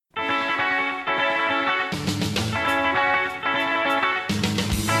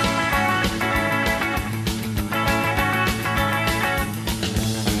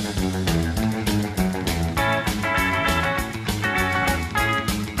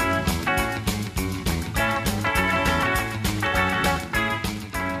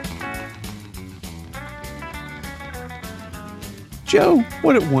Joe,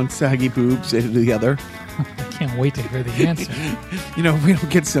 what did one saggy boob say to the other? I can't wait to hear the answer. You know, if we don't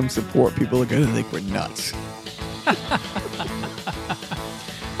get some support, people are going to think we're nuts.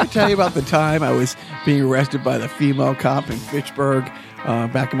 I tell you about the time I was being arrested by the female cop in Fitchburg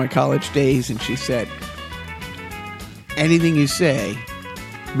back in my college days, and she said, anything you say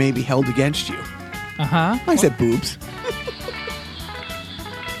may be held against you. Uh-huh. I said boobs.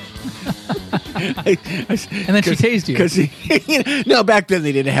 And then she tased you. No, back then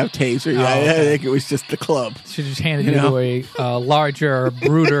they didn't have taser. I think it was just the club. She just handed you to a larger,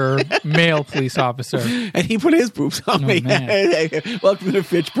 bruder male police officer. And he put his boobs on me. Man. Welcome to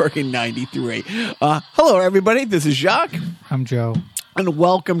Fitchburg in 93. Hello, everybody. This is Jacques. I'm Joe. And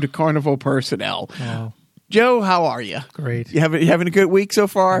welcome to Carnival Personnel. Wow. Joe, how are you? Great. You having a good week so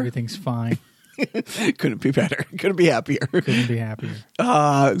far? Everything's fine. Couldn't be better. Couldn't be happier. Couldn't be happier.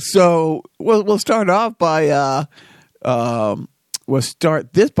 So we'll start off by we'll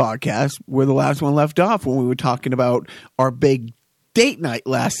start this podcast where the last one left off when we were talking about our big date night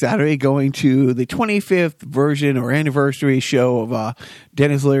last Saturday, going to the 25th version or anniversary show of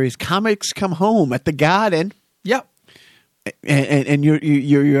Dennis Leary's Comics Come Home at the Garden. Yep. And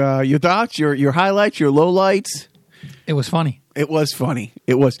your thoughts, your highlights, your lowlights. It was funny. It was funny.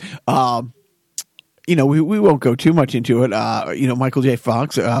 It was. We won't go too much into it. Michael J.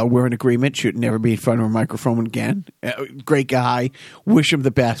 Fox, we're in agreement. Should never be in front of a microphone again. Great guy. Wish him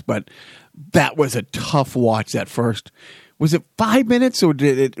the best. But that was a tough watch. That first. Was it 5 minutes or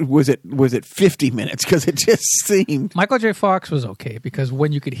was it 50 minutes? Because it just seemed. Michael J. Fox was okay because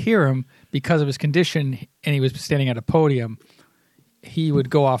when you could hear him because of his condition and he was standing at a podium, he would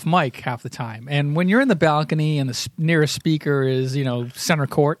go off mic half the time. And when you're in the balcony and the nearest speaker is, center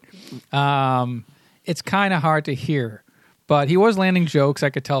court, it's kind of hard to hear. But he was landing jokes. I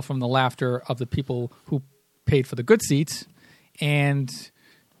could tell from the laughter of the people who paid for the good seats. And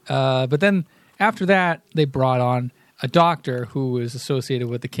but then after that, they brought on a doctor who is associated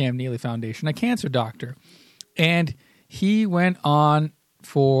with the Cam Neely Foundation, a cancer doctor. And he went on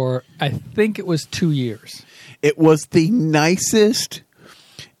for, I think it was 2 years. It was the nicest.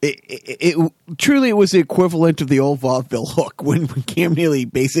 It truly was the equivalent of the old vaudeville hook when Cam Neely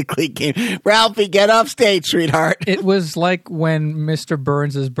basically came. Ralphie, get off stage, sweetheart. It was like when Mr.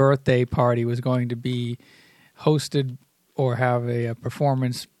 Burns' birthday party was going to be hosted or have a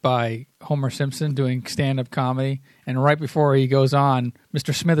performance by Homer Simpson doing stand-up comedy. And right before he goes on,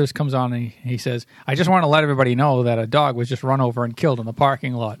 Mr. Smithers comes on and he says, I just want to let everybody know that a dog was just run over and killed in the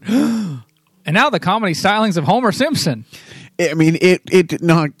parking lot. And now the comedy stylings of Homer Simpson. I mean, it did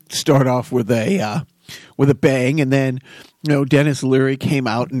not start off with a bang, and then Dennis Leary came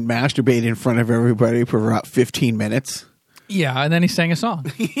out and masturbated in front of everybody for about 15 minutes. Yeah, and then he sang a song.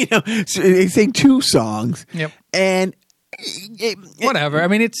 So he sang 2 songs. Yep. And whatever. I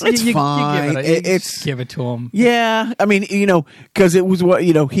mean, it's fine. You give it to him. Yeah, I mean, because it was what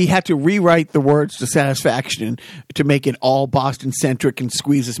he had to rewrite the words to satisfaction to make it all Boston centric and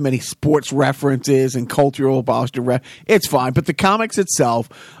squeeze as many sports references and cultural Boston. It's fine, but the comics itself.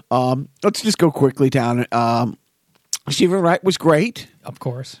 Let's just go quickly down. Stephen Wright was great, of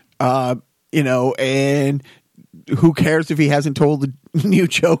course. And who cares if he hasn't told a new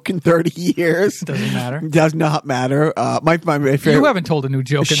joke in 30 years? Doesn't matter. Does not matter. My favorite. You haven't told a new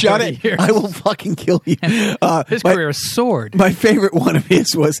joke in 30 years. I will fucking kill you. His career is soared. My favorite one of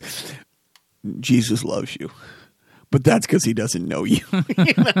his was, Jesus loves you. But that's because he doesn't know you.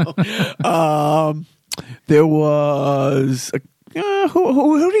 There was...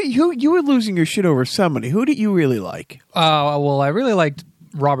 who you were losing your shit over somebody. Who did you really like? Well, I really liked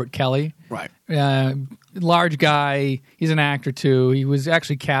Robert Kelly. Right. Large guy. He's an actor too. He was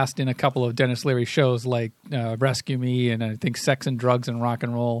actually cast in a couple of Dennis Leary shows like Rescue Me and I think Sex and Drugs and Rock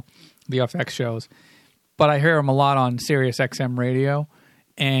and Roll, the FX shows. But I hear him a lot on Sirius XM radio.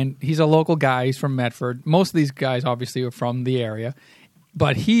 And he's a local guy. He's from Medford. Most of these guys obviously are from the area.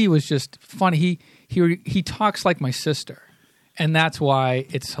 But he was just funny. He talks like my sister. And that's why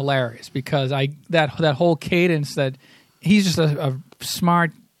it's hilarious because that whole cadence that he's just a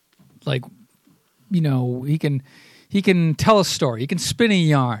smart, like, he can tell a story. He can spin a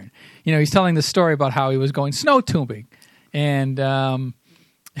yarn. He's telling the story about how he was going snow tubing and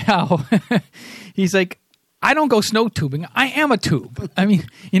how he's like, I don't go snow tubing. I am a tube. I mean,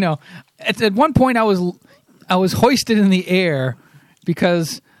 at one point I was hoisted in the air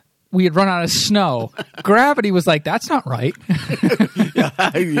because we had run out of snow. Gravity was like, that's not right.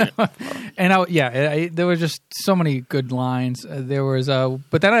 And there were just so many good lines. There was,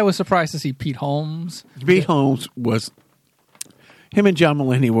 but then I was surprised to see Pete Holmes. Pete Holmes was, him and John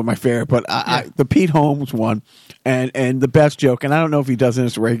Mulaney were my favorite, but the Pete Holmes one and the best joke, and I don't know if he does it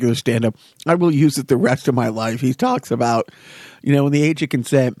as a regular stand-up. I will use it the rest of my life. He talks about, in the age of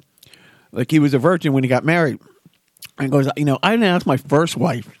consent, like he was a virgin when he got married. And goes, I didn't ask my first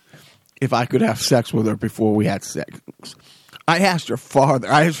wife if I could have sex with her before we had sex. I asked her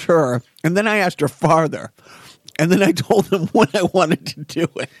farther. I asked her, and then I asked her farther. And then I told him when I wanted to do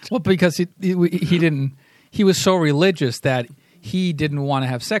it. Well, because he didn't. He was so religious that he didn't want to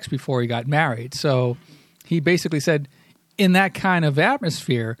have sex before he got married. So he basically said, in that kind of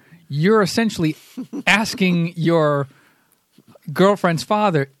atmosphere, you're essentially asking your girlfriend's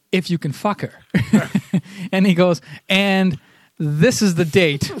father if you can fuck her. And he goes, and this is the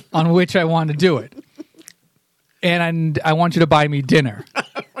date on which I want to do it. And I want you to buy me dinner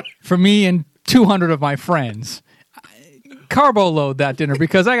for me and 200 of my friends. Carbo load that dinner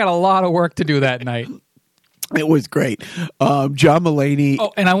because I got a lot of work to do that night. It was great. John Mulaney.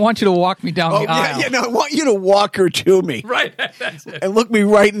 Oh, and I want you to walk me down the aisle. Yeah, no, I want you to walk her to me. Right, that's it. And look me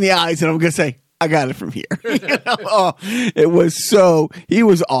right in the eyes, and I'm going to say, I got it from here. It was he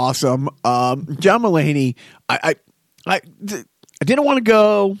was awesome. John Mulaney, I didn't want to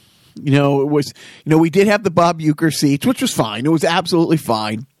go. It was, we did have the Bob Uecker seats, which was fine. It was absolutely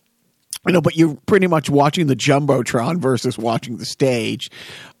fine. But you're pretty much watching the Jumbotron versus watching the stage.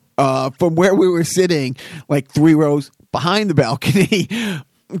 From where we were sitting, like 3 rows behind the balcony,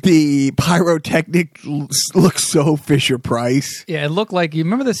 the pyrotechnic looks so Fisher-Price. Yeah, it looked like, you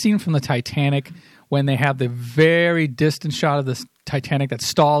remember the scene from the Titanic when they have the very distant shot of the Titanic that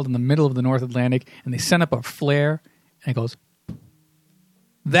stalled in the middle of the North Atlantic and they sent up a flare and it goes,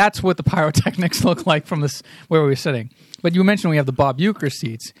 that's what the pyrotechnics look like from this where we were sitting. But you mentioned we have the Bob Uecker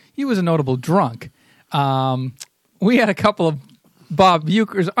seats. He was a notable drunk. We had a couple of Bob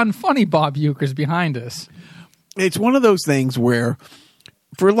Ueckers, unfunny Bob Ueckers behind us. It's one of those things where,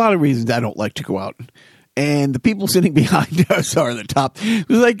 for a lot of reasons, I don't like to go out. And the people sitting behind us are the top. There's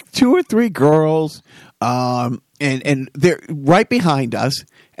like 2 or 3 girls, and they're right behind us.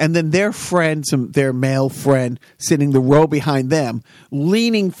 And then their friend, their male friend, sitting the row behind them,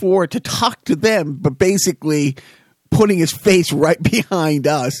 leaning forward to talk to them, but basically putting his face right behind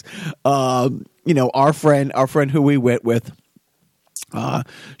us. Our friend who we went with,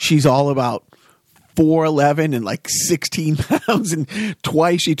 she's all about 4'11" and like 16 pounds, and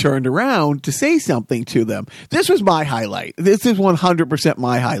twice she turned around to say something to them. This was my highlight. This is 100%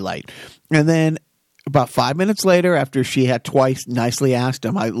 my highlight. And then about 5 minutes later, after she had twice nicely asked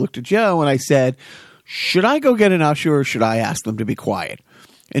him, I looked at Joe and I said, should I go get an usher or should I ask them to be quiet?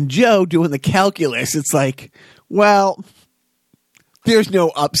 And Joe, doing the calculus, it's like, well, there's no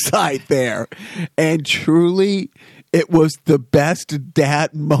upside there. And truly, it was the best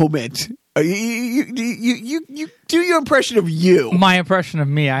dad moment. You do your impression of you. My impression of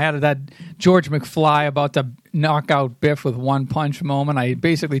me. I had that George McFly about to knock out Biff with one punch moment. I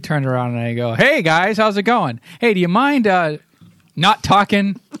basically turned around and I go, hey, guys, how's it going? Hey, do you mind not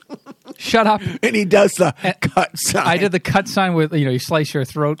talking? Shut up. And he does the cut sign. I did the cut sign with, you slice your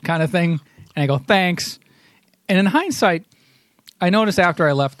throat kind of thing. And I go, thanks. And in hindsight, I noticed after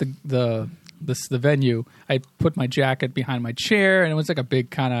I left the venue, I put my jacket behind my chair, and it was like a big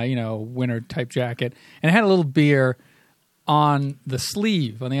kind of, winter type jacket. And it had a little beer on the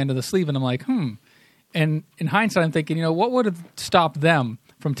sleeve, on the end of the sleeve. And I'm like, And in hindsight, I'm thinking, what would have stopped them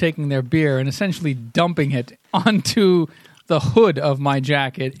from taking their beer and essentially dumping it onto the hood of my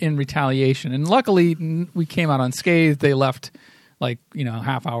jacket in retaliation? And luckily, we came out unscathed. They left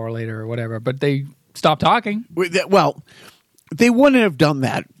half hour later or whatever, but they stopped talking. Well, they wouldn't have done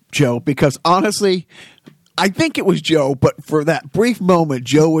that, Joe, because honestly, I think it was Joe, but for that brief moment,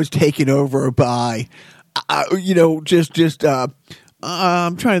 Joe was taken over by, I'm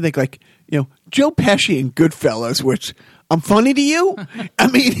trying to think Joe Pesci in Goodfellas, which I'm funny to you. I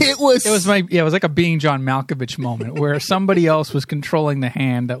mean, it was like a Being John Malkovich moment where somebody else was controlling the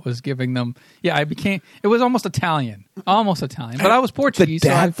hand that was giving them. Yeah, it was almost Italian, but I was Portuguese. The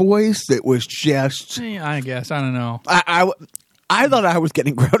dad voice, it was just. I guess I don't know. I thought I was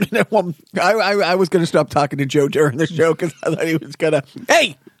getting grounded at one. I was going to stop talking to Joe during the show because I thought he was going to.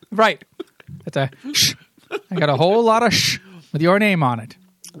 Hey, right. That's a shh. I got a whole lot of shh with your name on it.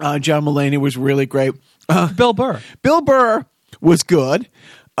 John Mulaney was really great. Bill Burr. Bill Burr was good.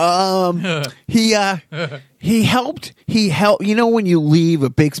 He helped. When you leave a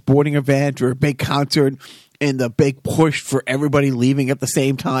big sporting event or a big concert, and the big push for everybody leaving at the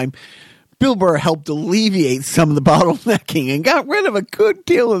same time. Bill Burr helped alleviate some of the bottlenecking and got rid of a good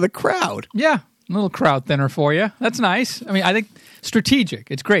deal of the crowd. Yeah, a little crowd thinner for you. That's nice. I mean, I think strategic.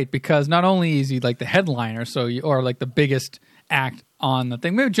 It's great because not only is he like the headliner, or like the biggest act on the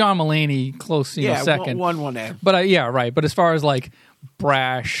thing. Maybe John Mulaney close, second. One A. But yeah, right. But as far as like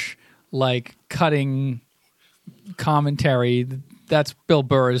brash, like cutting commentary, that's Bill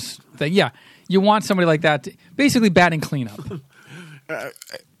Burr's thing. Yeah, you want somebody like that, basically batting cleanup.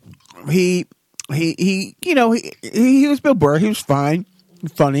 He was Bill Burr. He was fine,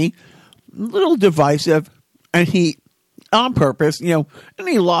 funny, a little divisive, and he, on purpose, and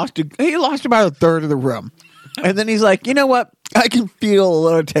he lost about a third of the room. And then he's like, you know what? I can feel a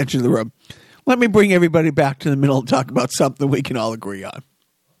little tension in the room. Let me bring everybody back to the middle and talk about something we can all agree on.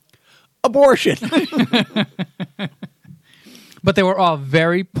 Abortion. But they were all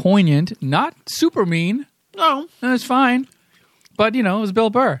very poignant, not super mean. No. It's fine. But, it was Bill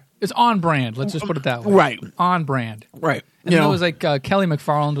Burr. It's on brand. Let's just put it that way. Right. On brand. Right. And then it was like Kelly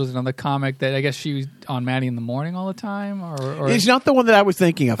McFarland was another comic that I guess she was on Maddie in the Morning all the time. Or it's not the one that I was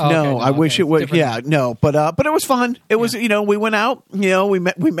thinking of. No, I wish it was. Different. Yeah, no. But it was fun. It was, we went out, we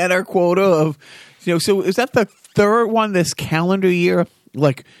met our quota of, so is that the third one this calendar year?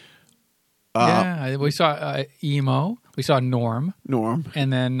 Like, yeah, we saw Emo. We saw Norm.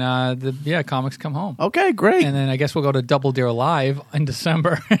 And then, Comics Come Home. Okay, great. And then I guess we'll go to Double Dare Live in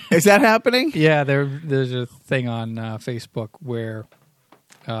December. Is that happening? Yeah, there's a thing on Facebook where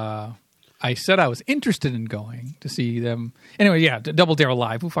I said I was interested in going to see them. Anyway, yeah, Double Dare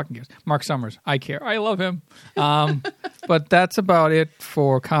Live. Who fucking cares? Mark Summers. I care. I love him. But that's about it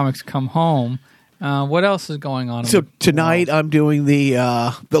for Comics Come Home. What else is going on? So tonight I'm doing the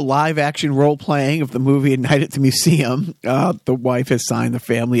live action role playing of the movie Night at the Museum. The wife has signed the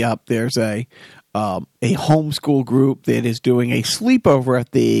family up. There's a homeschool group that is doing a sleepover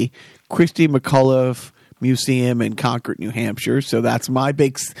at the Christy McAuliffe Museum in Concord, New Hampshire. So that's my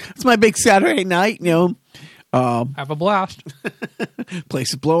big Saturday night. Have a blast.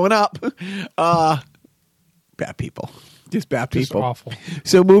 Place is blowing up. Bad people, just bad people. Just awful.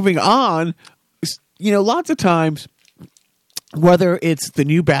 So moving on. Lots of times, whether it's the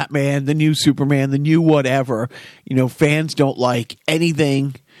new Batman, the new Superman, the new whatever, fans don't like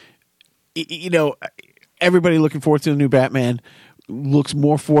anything. Everybody looking forward to the new Batman looks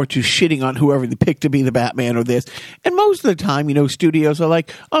more forward to shitting on whoever they pick to be the Batman or this. And most of the time, studios are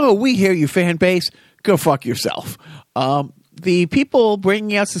like, oh, we hear you, fan base. Go fuck yourself. The people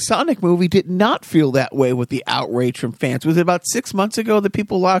bringing us the Sonic movie did not feel that way with the outrage from fans. Was it about 6 months ago that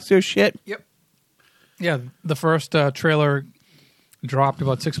people lost their shit? Yep. Yeah, the first trailer dropped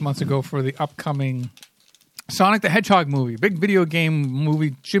about 6 months ago for the upcoming Sonic the Hedgehog movie. Big video game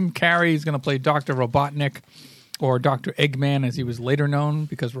movie. Jim Carrey is going to play Dr. Robotnik, or Dr. Eggman as he was later known,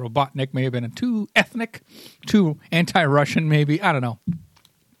 because Robotnik may have been too ethnic, too anti-Russian maybe. I don't know.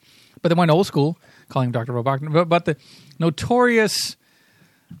 But they went old school, calling him Dr. Robotnik. But the notorious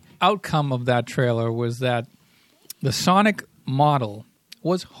outcome of that trailer was that the Sonic model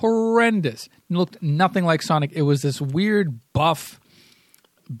was horrendous. It looked nothing like Sonic. It was this weird, buff,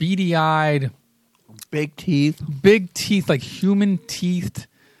 beady-eyed, big teeth, like human-toothed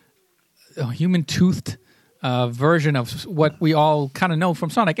version of what we all kind of know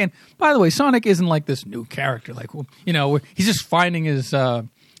from Sonic. And by the way, Sonic isn't like this new character. Like, he's just finding his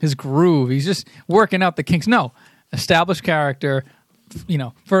groove. He's just working out the kinks. No, established character.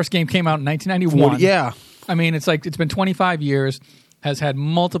 First game came out in 1991. Yeah. I mean, it's been 25 years. Has had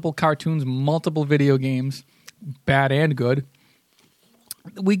multiple cartoons, multiple video games, bad and good.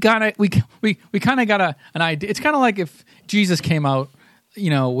 We kind of got an idea. It's kind of like if Jesus came out,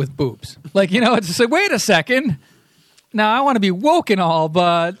 with boobs. Like, it's just like, wait a second. Now I want to be woke and all,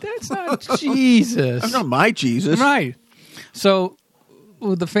 but that's not Jesus. That's not my Jesus, right? So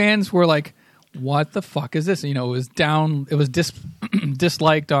the fans were like, "What the fuck is this?" It was down. It was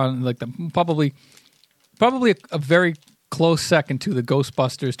disliked on like probably a very close second to the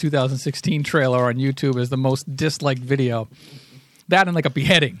Ghostbusters 2016 trailer on YouTube as the most disliked video. That and like a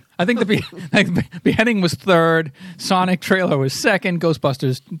beheading. I think the beheading was third. Sonic trailer was second.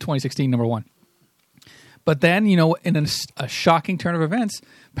 Ghostbusters 2016 number one. But then, in a shocking turn of events,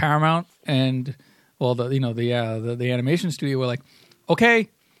 Paramount and the animation studio were like, okay,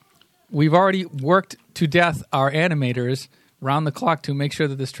 we've already worked to death our animators round the clock to make sure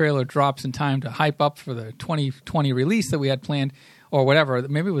that this trailer drops in time to hype up for the 2020 release that we had planned, or whatever.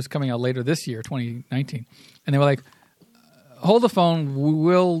 Maybe it was coming out later this year, 2019. And they were like, hold the phone.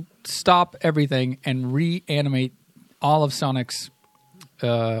 We'll stop everything and reanimate all of Sonic.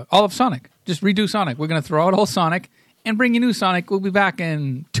 Just redo Sonic. We're going to throw out all Sonic and bring you new Sonic. We'll be back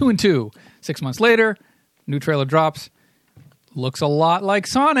in 2 and 2. 6 months later, new trailer drops. Looks a lot like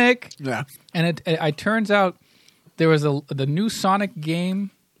Sonic. Yeah. And it turns out there was the new Sonic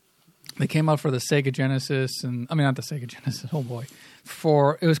game They came out for the Sega Genesis, and I mean not the Sega Genesis. Oh boy,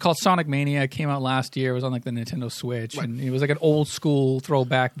 it was called Sonic Mania. It came out last year. It was on like the Nintendo Switch, and it was like an old school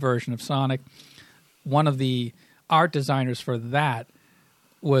throwback version of Sonic. One of the art designers for that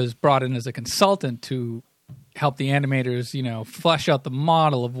was brought in as a consultant to help the animators, flesh out the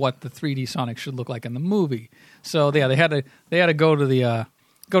model of what the 3D Sonic should look like in the movie. So yeah, they had to go to the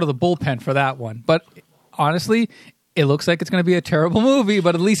bullpen for that one. But honestly, it looks like it's going to be a terrible movie,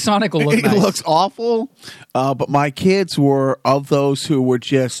 but at least Sonic will look nice. It looks awful, but my kids were of those who were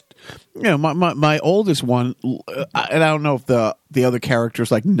just, my oldest one, and I don't know if the other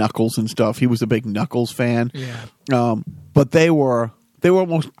characters like Knuckles and stuff, he was a big Knuckles fan. Yeah. But they were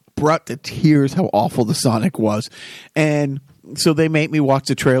almost brought to tears how awful the Sonic was. And so they made me watch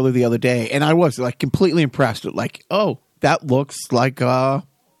the trailer the other day, and I was like completely impressed with like, oh, that looks like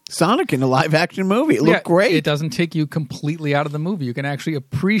Sonic in a live-action movie. It looked great. It doesn't take you completely out of the movie. You can actually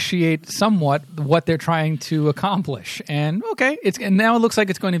appreciate somewhat what they're trying to accomplish. And and now it looks like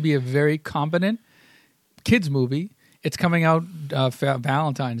it's going to be a very competent kids movie. It's coming out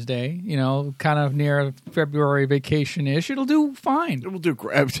Valentine's Day, kind of near February vacation-ish. It'll do fine. It will do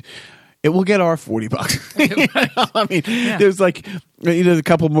great. It will get our $40. I mean, there's like, there's a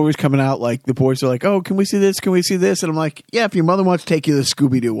couple of movies coming out. Like the boys are like, "Oh, can we see this? Can we see this?" And I'm like, "Yeah, if your mother wants to take you to the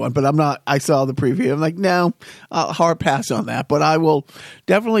Scooby-Doo one," but I'm not. I saw the preview. I'm like, "No, hard pass on that." But I will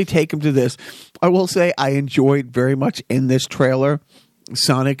definitely take him to this. I will say I enjoyed very much in this trailer.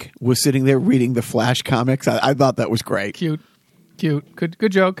 Sonic was sitting there reading the Flash comics. I thought that was great. Cute,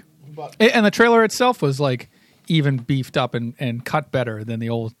 good joke. And the trailer itself was like even beefed up and cut better than the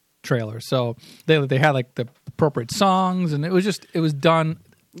old trailer. So they had like the appropriate songs, and it was done.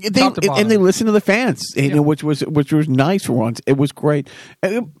 And they listened to the fans, which was nice for once. It was great,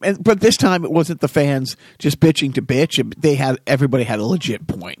 but this time it wasn't the fans just bitching to bitch. Everybody had a legit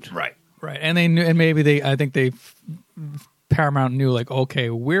point, right? And they knew, and maybe I think Paramount knew, like, okay,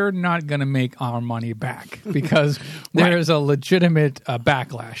 we're not going to make our money back because there's a legitimate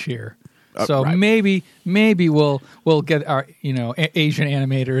backlash here. So maybe we'll get our Asian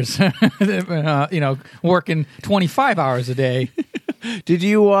animators working 25 hours a day. Did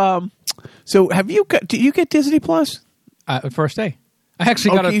you so do you get Disney Plus? First day. I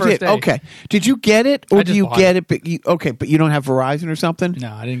actually got it first day. Okay. Did you get it, or do you get it? But you don't have Verizon or something?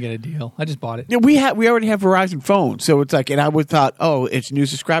 No, I didn't get a deal. I just bought it. Yeah, we already have Verizon phones, so it's like, and I would thought, oh, it's new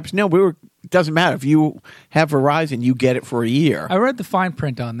subscribers. No, it doesn't matter if you have Verizon, you get it for a year. I read the fine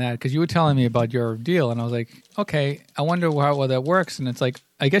print on that because you were telling me about your deal, and I was like, okay, I wonder how that works. And it's like,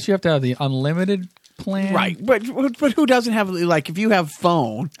 I guess you have to have the unlimited plan, right? But who doesn't have, like, if you have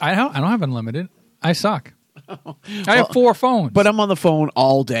phone? I don't have unlimited. I suck. I have 4 phones, but I'm on the phone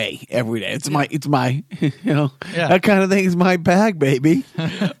all day, every day. It's my that kind of thing is my bag, baby.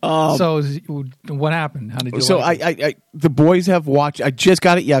 So what happened? How did you? So I the boys have watched. I just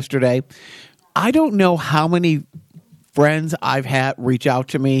got it yesterday. I don't know how many friends I've had reach out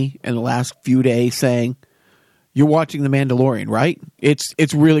to me in the last few days saying, "You're watching The Mandalorian, right?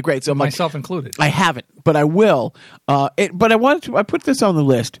 It's really great." So I'm myself included. I haven't, but I will. But I put this on the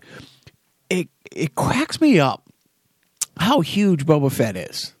list. It cracks me up how huge Boba Fett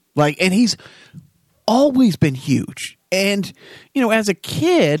is. Like, and he's always been huge. And as a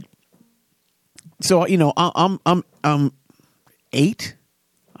kid, so I'm 8.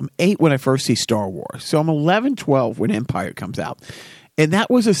 I'm 8 when I first see Star Wars. So I'm 11, 12 when Empire comes out. And that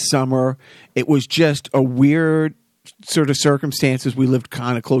was a summer. It was just a weird sort of circumstances. We lived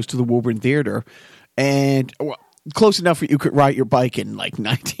kind of close to the Woburn Theater, and close enough that you could ride your bike in like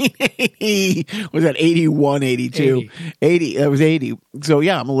 1980. Was that 81, 82? 80. That was 80. So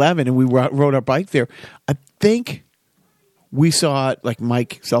yeah, I'm 11 and we rode our bike there. I think we saw it, like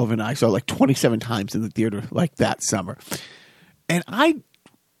Mike Sullivan and I saw it like 27 times in the theater like that summer. And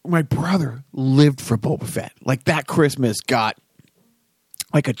my brother lived for Boba Fett. Like that Christmas got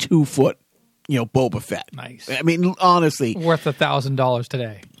like a 2-foot, Boba Fett. Nice. I mean, honestly. Worth $1,000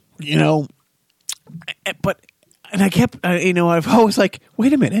 today. But... And I kept, I've always like,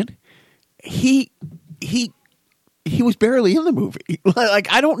 wait a minute, he was barely in the movie. Like,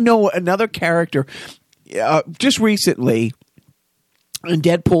 I don't know another character. Just recently, in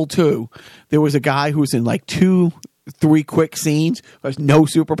Deadpool 2, there was a guy who was in like 2-3 quick scenes. There's no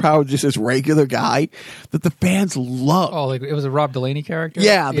superpower, just this regular guy that the fans love. Oh, like it was a Rob Delaney character?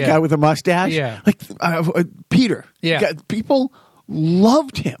 Yeah, the guy with the mustache. Yeah. Like Peter. Yeah. People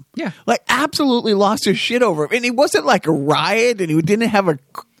loved him. Yeah. Like absolutely lost his shit over him. And he wasn't like a riot and he didn't have a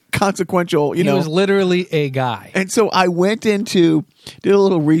consequential, He was literally a guy. And so I went did a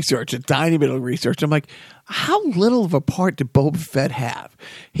little research, a tiny bit of research. I'm like, how little of a part did Boba Fett have?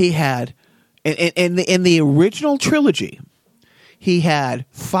 He had, in the original trilogy, he had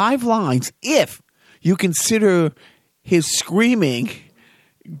 5 lines. If you consider his screaming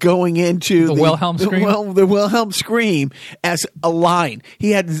going into The Wilhelm scream? the Wilhelm scream as a line.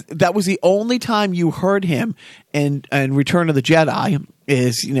 That was the only time you heard him. And Return of the Jedi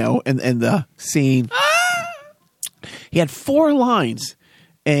is, in the scene. He had 4 lines,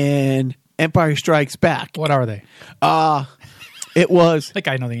 and Empire Strikes Back. What are they? It was. I think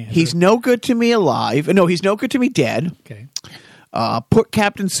I know the answer. He's no good to me alive. No, he's no good to me dead. Okay. Put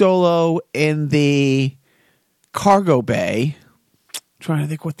Captain Solo in the cargo bay. Trying to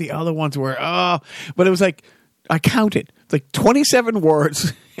think what the other ones were. But it was like, I counted. It's like 27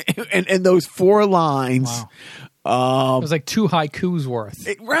 words and those 4 lines. Wow. It was like 2 haikus worth.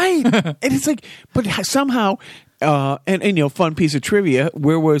 Right. And it's like, but somehow, and fun piece of trivia,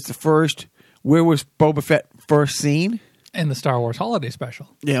 where was Boba Fett first seen? In the Star Wars Holiday Special.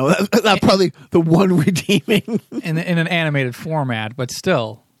 That's probably the one redeeming. in an animated format, but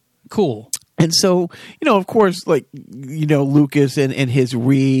still cool. And so, of course, like, Lucas and his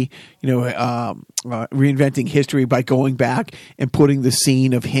reinventing history by going back and putting the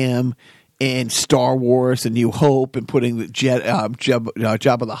scene of him in Star Wars: A New Hope and putting the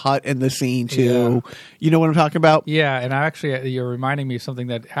Jabba the Hutt in the scene too. Yeah. You know what I'm talking about? Yeah, and you're reminding me of something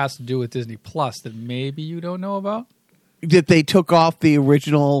that has to do with Disney Plus that maybe you don't know about. That they took off the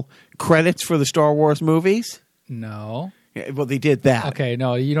original credits for the Star Wars movies? No. Yeah, well, they did that. Okay,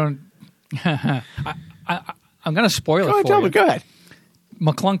 no, you don't. I'm going to spoil it for you. Go ahead.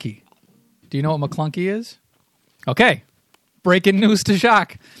 McClunky. Do you know what McClunky is? Okay. Breaking news to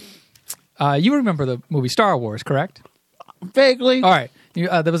Jacques. You remember the movie Star Wars, correct? Vaguely. All right.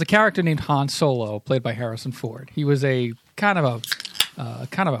 There was a character named Han Solo, played by Harrison Ford. He was a kind of a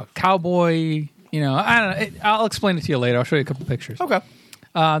cowboy. I don't know. I'll explain it to you later. I'll show you a couple pictures. Okay.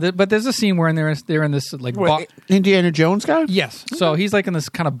 But there's a scene where they're in this like bar. Indiana Jones guy? Yes. Okay. So he's like in this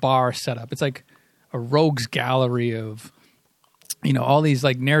kind of bar setup. It's like a rogues gallery of, all these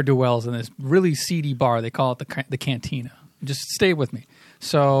like ne'er-do-wells in this really seedy bar. They call it the Cantina. Just stay with me.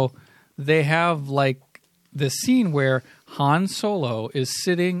 So they have like this scene where Han Solo is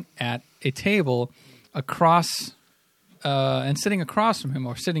sitting at a table across and sitting across from him,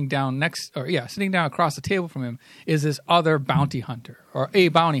 or sitting down across the table from him, is this other bounty hunter, or a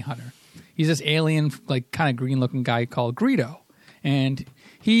bounty hunter. He's this alien, like kind of green-looking guy called Greedo, and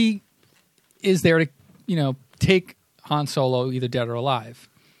he is there to, take Han Solo either dead or alive,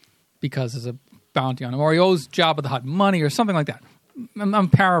 because there's a bounty on him, or he owes Jabba the Hutt money or something like that. I'm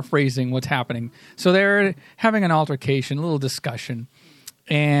paraphrasing what's happening. So they're having an altercation, a little discussion.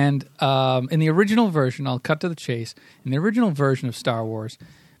 And in the original version, I'll cut to the chase. In the original version of Star Wars,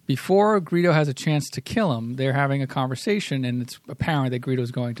 before Greedo has a chance to kill him, they're having a conversation, and it's apparent that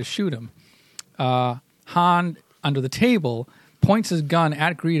Greedo's going to shoot him. Han, under the table, points his gun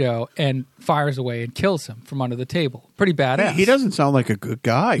at Greedo and fires away and kills him from under the table. Pretty badass. He doesn't sound like a good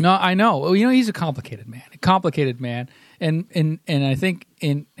guy. No, I know. Well, he's a complicated man. And I think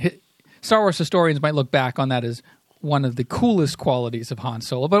Star Wars historians might look back on that as one of the coolest qualities of Han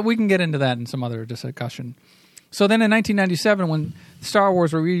Solo, but we can get into that in some other discussion. So then in 1997, when Star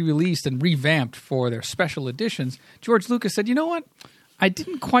Wars were re-released and revamped for their special editions, George Lucas said, you know what? I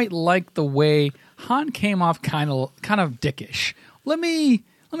didn't quite like the way Han came off kind of dickish. Let me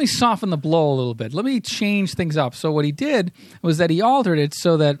soften the blow a little bit. Let me change things up. So what he did was that he altered it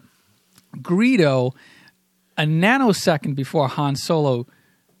so that Greedo, a nanosecond before Han Solo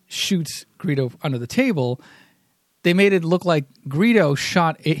shoots Greedo under the table, they made it look like Greedo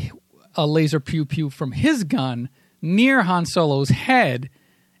shot a laser pew-pew from his gun near Han Solo's head,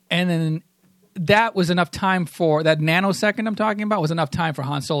 and then that was enough time for that nanosecond I'm talking about was enough time for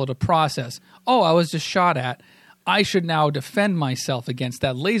Han Solo to process. Oh, I was just shot at. I should now defend myself against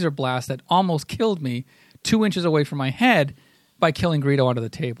that laser blast that almost killed me 2 inches away from my head by killing Greedo under the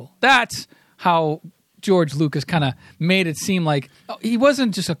table. That's how George Lucas kind of made it seem like he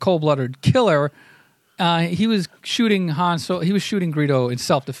wasn't just a cold-blooded killer. He was shooting he was shooting Greedo in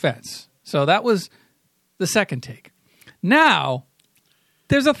self-defense. So that was the second take. Now,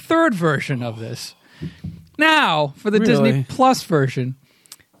 there's a third version of this. Now, for the Disney Plus version,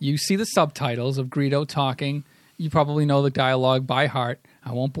 you see the subtitles of Greedo talking. You probably know the dialogue by heart.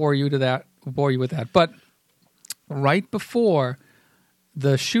 I won't bore you with that. But right before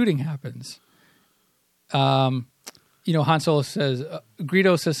the shooting happens, Han Solo says,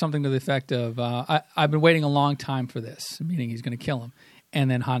 Greedo says something to the effect of, I've been waiting a long time for this, meaning he's going to kill him. And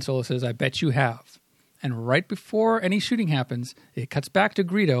then Han Solo says, I bet you have. And right before any shooting happens, it cuts back to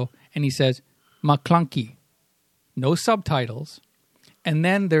Greedo, and he says, McClunky. no subtitles, and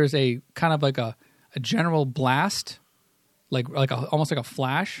then there's a kind of like a general blast, almost like a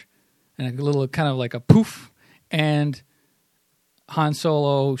flash, and a little kind of like a poof, and Han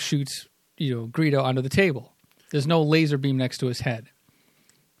Solo shoots Greedo onto the table. There's no laser beam next to his head,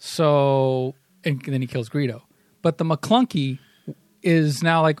 so and then he kills Greedo. But the McClunky is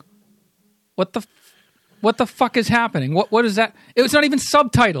now like, what the fuck is happening? What is that? It's not even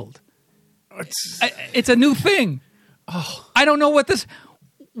subtitled. It's a new thing. Oh, I don't know what this.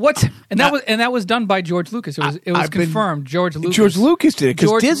 That was done by George Lucas. It was confirmed. George Lucas did it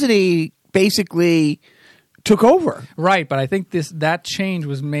because Disney basically took over. Right, but I think that change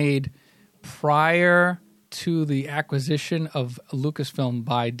was made prior to the acquisition of Lucasfilm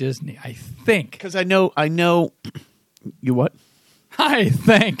by Disney. I think because I know. You what?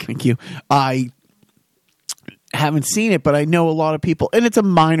 Thank you. I haven't seen it, but I know a lot of people, and it's a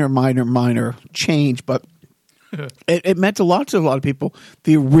minor change, but it meant a lot to a lot of people.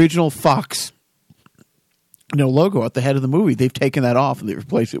 The original Fox, logo at the head of the movie, they've taken that off and they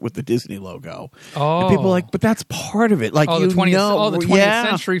replaced it with the Disney logo. Oh, and people are like, but that's part of it. Like, the 20th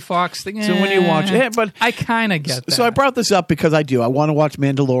Century Fox thing. So when you watch it, but I kind of get that. So I brought this up because I want to watch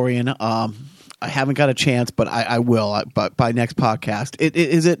Mandalorian. I haven't got a chance, but I will. But by next podcast,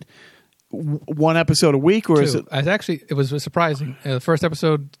 is it one episode a week or is it? It was surprising. The first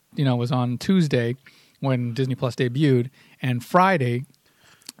episode, was on Tuesday when Disney Plus debuted, and Friday,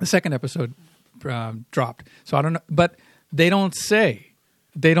 the second episode dropped. So I don't know, but they don't say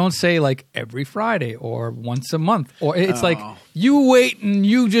like every Friday or once a month, or it's like you wait and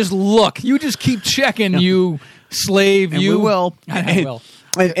you just look, you just keep checking, you slave. And you we will. I will.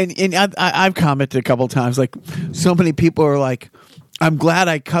 And I've commented a couple of times, like so many people are like, I'm glad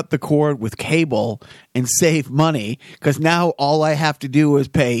I cut the cord with cable and save money because now all I have to do is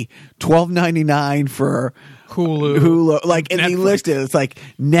pay $12.99 for Hulu. Like, and Netflix. they listed it's like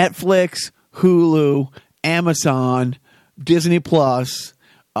Netflix, Hulu, Amazon, Disney Plus.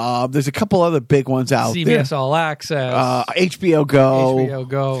 There's a couple other big ones out there. CBS All Access, HBO Go. HBO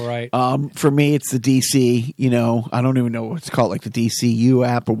Go, right? For me, it's the DC. I don't even know what it's called, like the DCU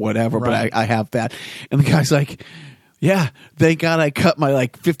app or whatever. Right. But I have that. And the guy's like, "Yeah, thank God I cut my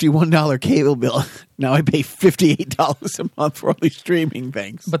 $51 cable bill. Now I pay $58 a month for all these streaming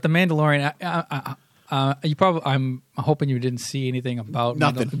things." But the Mandalorian, I'm hoping you didn't see anything about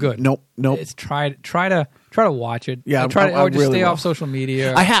nothing. Good. Nope. It's try to watch it. Yeah, or just really stay will. off social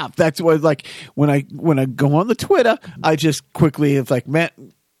media. I have. That's what when I go on the Twitter, I just quickly it's like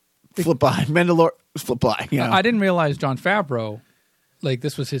flip by Mandalorian, flip by. I didn't realize Jon Favreau, like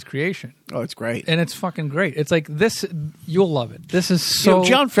this was his creation. Oh, it's great, and it's fucking great. It's like this. You'll love it. This is so.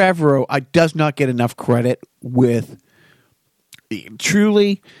 Jon Favreau, does not get enough credit with.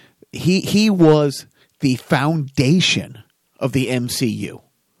 Truly, he was the foundation of the MCU.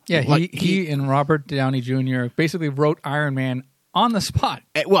 Yeah, he and Robert Downey Jr. basically wrote Iron Man on the spot.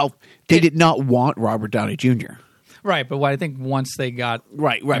 Well, they did not want Robert Downey Jr. Right, but I think once they got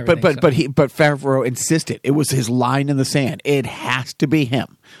right, but Favreau insisted it was his line in the sand. It has to be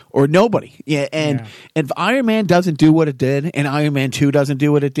him or nobody. Yeah, and if Iron Man doesn't do what it did, and Iron Man 2 doesn't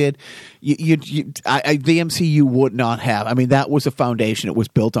do what it did, the MCU would not have. I mean, that was a foundation it was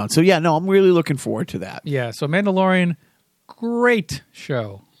built on. So I'm really looking forward to that. Yeah, so Mandalorian, great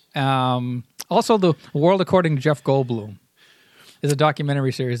show. Also, The World According to Jeff Goldblum is a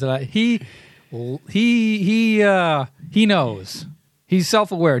documentary series that he knows. He's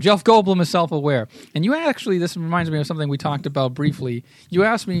self-aware. Jeff Goldblum is self-aware. And this reminds me of something we talked about briefly. You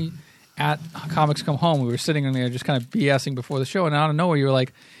asked me at Comics Come Home, we were sitting in there just kind of BSing before the show, and out of nowhere you were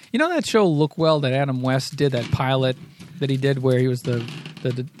like, that show Look Well that Adam West did, that pilot that he did where he was the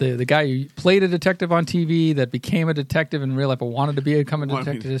guy who played a detective on TV that became a detective in real life but wanted to become a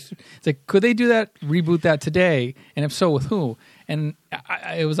detective. It's like, could they do that, reboot that today? And if so, with who? And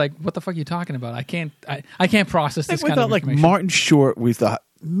it was like, what the fuck are you talking about? I can't process this kind of information. Like Martin Short, we thought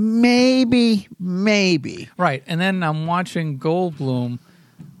maybe. Right. And then I'm watching Goldblum,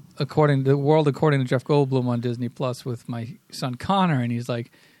 according to Jeff Goldblum on Disney Plus with my son Connor, and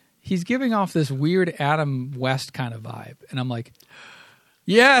he's giving off this weird Adam West kind of vibe. And I'm like,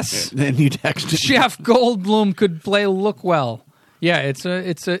 yes. And then you texted Jeff Goldblum could play Look Well. Yeah, it's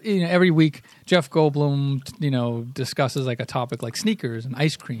a every week Jeff Goldblum discusses like a topic like sneakers and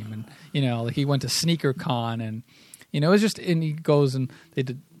ice cream, and like he went to Sneaker Con, and it's just, and he goes and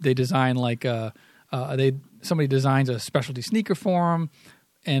they design like somebody designs a specialty sneaker for him,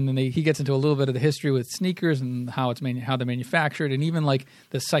 and then he gets into a little bit of the history with sneakers and how how they're manufactured, and even like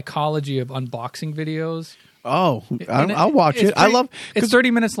the psychology of unboxing videos. Oh, I'll watch it. I love it's 30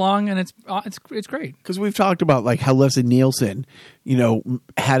 minutes long, and it's great because we've talked about like how Leslie Nielsen,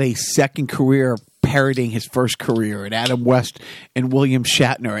 had a second career parodying his first career, and Adam West and William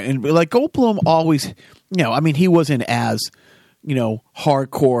Shatner, and like Goldblum always, he wasn't as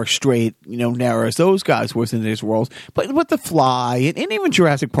hardcore, straight, narrow as those guys was in his roles, but with The Fly and even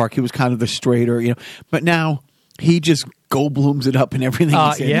Jurassic Park, he was kind of the straighter, but now he just Goldblums it up and everything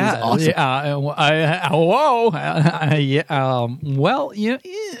he said. Yeah, awesome.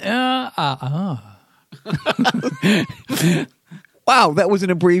 Wow, that was an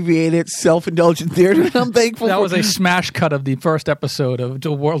abbreviated self-indulgent theater. I'm thankful. That was a smash cut of the first episode of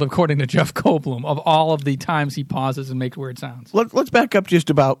The World According to Jeff Goldblum, of all of the times he pauses and makes weird sounds. Let's back up just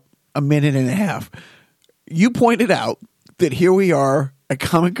about a minute and a half. You pointed out that here we are at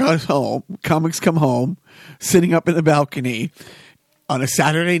Comics Come Home, sitting up in the balcony on a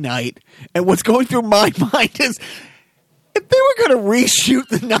Saturday night, and what's going through my mind is, if they were going to reshoot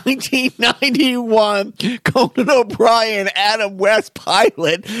the 1991 Conan O'Brien Adam West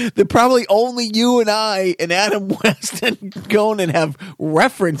pilot that probably only you and I and Adam West and Conan have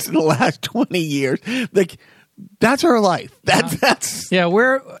referenced in the last 20 years, like, that's our life. That's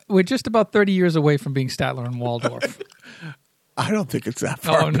we're just about 30 years away from being Statler and Waldorf. I don't think it's that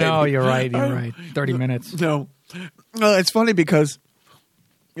far. Oh no, you're right. 30 minutes. No, it's funny because,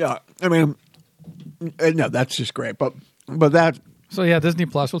 no, that's just great. But that. So yeah, Disney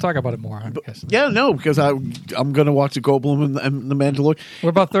Plus. We'll talk about it more, I guess. Yeah, no, because I'm going to watch the Goldblum and the Mandalorian. We're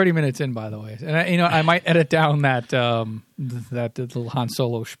about 30 minutes in, by the way, and I might edit down that little Han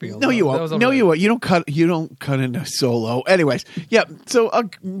Solo spiel. No, you won't. No, you won't. You don't cut into Solo. Anyways, yeah. So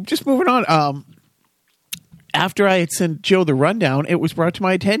just moving on. After I had sent Joe the rundown, it was brought to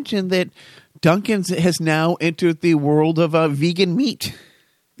my attention that Dunkin's has now entered the world of vegan meat.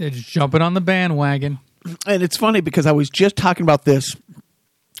 They're just jumping on the bandwagon. And it's funny because I was just talking about this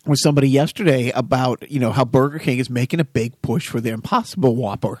with somebody yesterday about, how Burger King is making a big push for their Impossible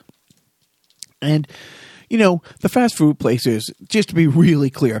Whopper. And, the fast food places, just to be really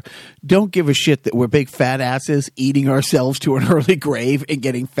clear, don't give a shit that we're big fat asses eating ourselves to an early grave and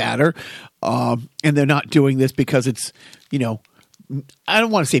getting fatter. And they're not doing this because it's, I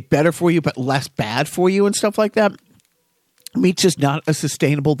don't want to say better for you, but less bad for you and stuff like that. Meat's just not a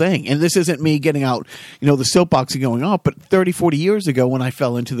sustainable thing. And this isn't me getting out, the soapbox and going off, but 30, 40 years ago when I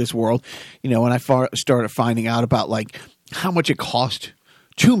fell into this world, and I started finding out about like how much it cost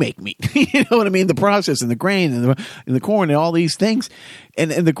to make meat. You know what I mean? The process and the grain and the corn and all these things. And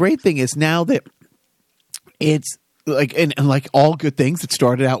the great thing is now that it's like, and like all good things that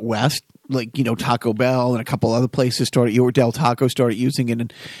started out west, like, Taco Bell and a couple other places started, Del Taco started using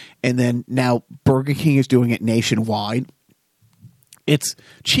it. And then now Burger King is doing it nationwide. It's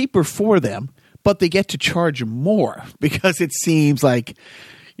cheaper for them, but they get to charge more because it seems like,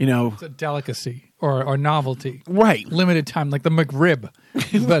 it's a delicacy or novelty. Right. Limited time, like the McRib.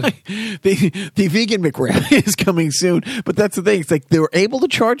 But the vegan McRib is coming soon. But that's the thing. It's like they were able to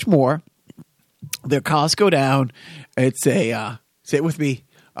charge more. Their costs go down. It's a, say it with me,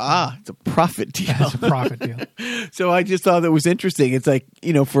 it's a profit deal. It's a profit deal. So I just thought that was interesting. It's like,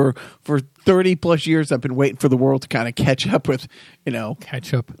 for 30 plus years, I've been waiting for the world to kind of catch up with,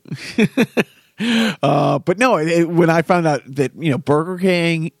 Catch up. But no, when I found out that, Burger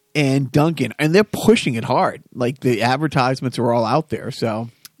King and Dunkin', and they're pushing it hard. Like the advertisements are all out there. So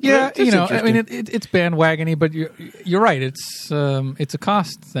yeah, it's bandwagony, but you're right. It's a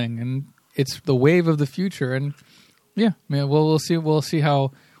cost thing, and it's the wave of the future. And yeah, we'll see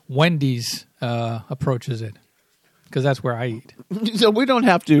how Wendy's approaches it, because that's where I eat. So we don't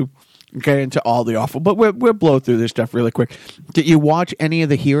have to get into all the awful, but we'll blow through this stuff really quick. Did you watch any of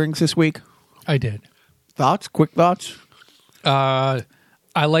the hearings this week? I did. Thoughts? Quick thoughts?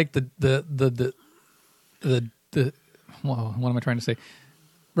 I like the what am I trying to say?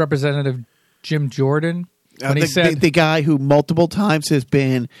 Representative Jim Jordan, when he said the guy who multiple times has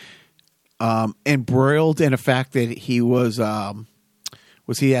been embroiled in a fact that he was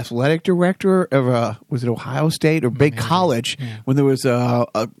he athletic director of was it Ohio State or big college when there was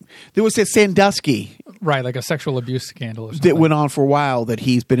a Sandusky, right, like a sexual abuse scandal or something that went on for a while that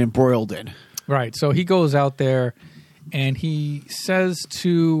he's been embroiled in. Right. So he goes out there and he says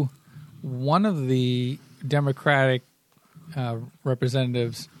to one of the Democratic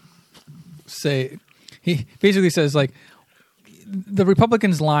representatives, he basically says, like, the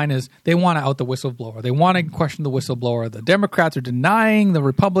Republicans' line is they want to out the whistleblower. They want to question the whistleblower. The Democrats are denying the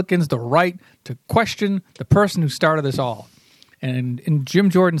Republicans the right to question the person who started this all. And Jim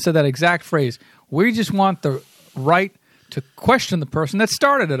Jordan said that exact phrase. We just want the right to question the person that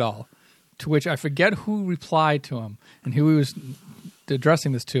started it all. To which I forget who replied to him and who he was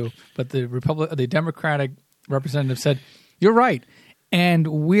addressing this to, but the Democratic representative said, "You're right. And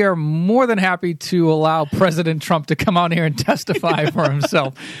we are more than happy to allow President Trump to come out here and testify for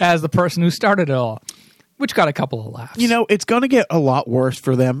himself as the person who started it all," which got a couple of laughs. It's going to get a lot worse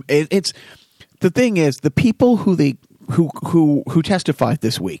for them. It's the thing is the people who testified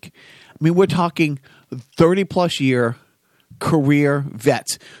this week. I mean, we're talking 30-plus year career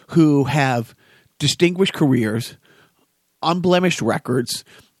vets who have distinguished careers, unblemished records.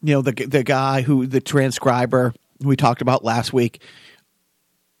 The guy the transcriber we talked about last week,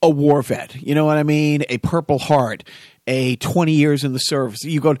 a war vet. You know what I mean? A Purple Heart, a 20 years in the service.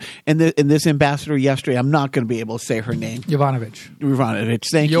 You go and this ambassador yesterday. I'm not going to be able to say her name. Yovanovitch.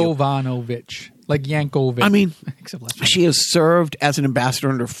 Thank you. Yovanovitch. Like Yankovic. I mean, except she has served as an ambassador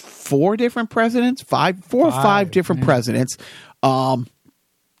under four or five different presidents.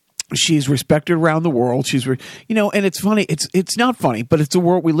 She's respected around the world. And it's funny. It's not funny, but it's the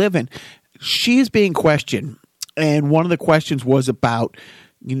world we live in. She's being questioned, and one of the questions was about,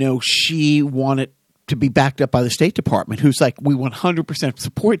 she wanted to be backed up by the State Department, who's like, we 100%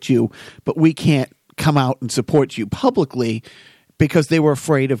 support you, but we can't come out and support you publicly because they were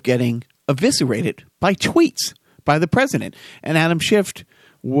afraid of getting eviscerated by tweets by the president. And Adam Schiff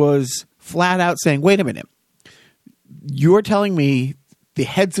was flat out saying, wait a minute, you're telling me the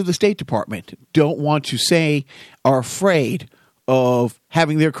heads of the State Department don't want to say, are afraid of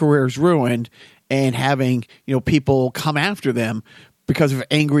having their careers ruined and having, people come after them because of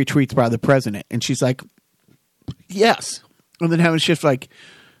angry tweets by the president. And she's like, yes. And then Adam Schiff like,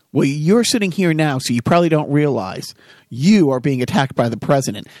 well, you're sitting here now, so you probably don't realize you are being attacked by the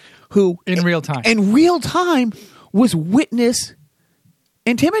president, who in real time was witness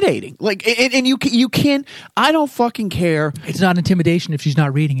intimidating. Like, and you can. I don't fucking care. It's not intimidation if she's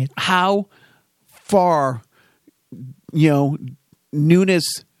not reading it. How far,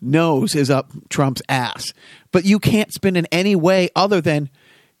 Nunes' nose is up Trump's ass, but you can't spin in any way other than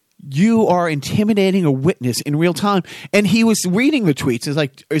you are intimidating a witness in real time. And he was reading the tweets. It's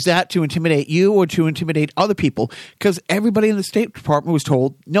like, is that to intimidate you or to intimidate other people? Because everybody in the State Department was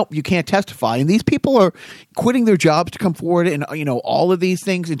told, nope, you can't testify. And these people are quitting their jobs to come forward and, all of these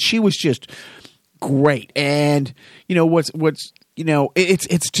things. And she was just great. And,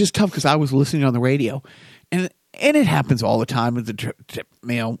 it's just tough because I was listening on the radio and it happens all the time.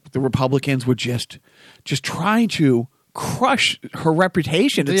 The Republicans were just trying to crush her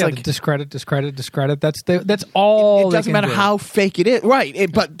reputation. It's like discredit. That's all. It doesn't matter how fake it is, right?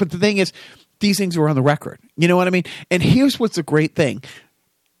 But the thing is, these things are on the record. You know what I mean? And here's what's a great thing: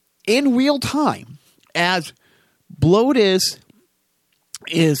 in real time, as Bloat is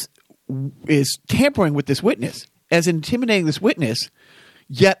tampering with this witness, as intimidating this witness,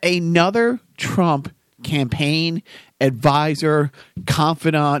 yet another Trump campaign advisor,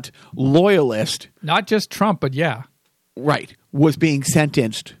 confidant, loyalist, not just Trump, but yeah. Right, was being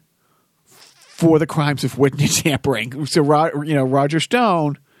sentenced for the crimes of witness tampering. So, Roger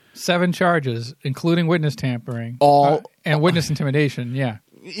Stone, 7 charges, including witness tampering, and witness intimidation. Yeah,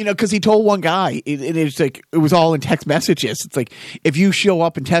 because he told one guy, it's like it was all in text messages. It's like, if you show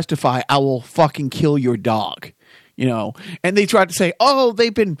up and testify, I will fucking kill your dog. And they tried to say, oh,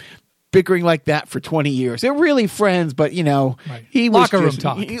 they've been bickering like that for 20 years. They're really friends, but right. He was locker room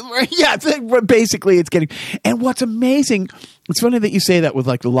talk. Basically, it's getting. And what's amazing, it's funny that you say that with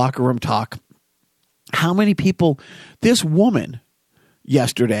like the locker room talk. How many people? This woman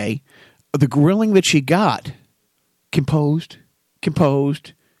yesterday, the grilling that she got, composed. Put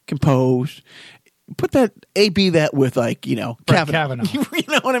that that with Kavanaugh. You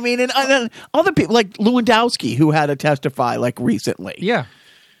know what I mean? And other people like Lewandowski, who had to testify like recently. Yeah.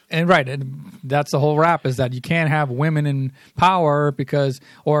 And that's the whole rap, is that you can't have women in power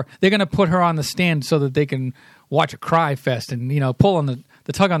or they're going to put her on the stand so that they can watch a cry fest and, pull on the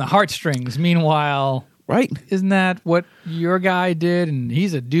tug on the heartstrings. Meanwhile, right. Isn't that what your guy did? And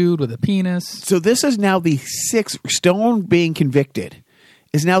he's a dude with a penis. So this is now the 6th, Stone being convicted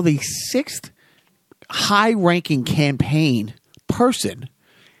is now the 6th high-ranking campaign person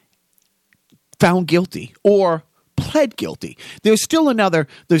found guilty or pled guilty. There's still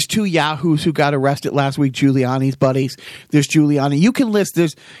there's 2 yahoos who got arrested last week, Giuliani's buddies. There's Giuliani. You can list,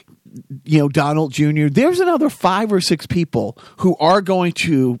 there's, Donald Jr. There's another 5 or 6 people who are going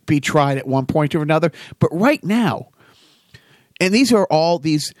to be tried at one point or another. But right now, And these are all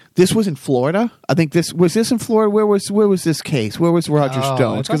these. This was in Florida. I think this was in Florida. Where was this case? Where was Roger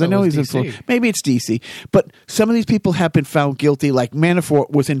Stone? Because I know he's in Florida. Maybe it's D.C. But some of these people have been found guilty. Like Manafort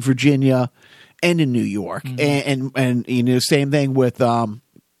was in Virginia and in New York, and same thing with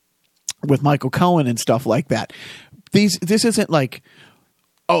Michael Cohen and stuff like that. This isn't like,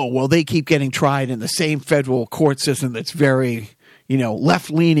 oh well, they keep getting tried in the same federal court system that's very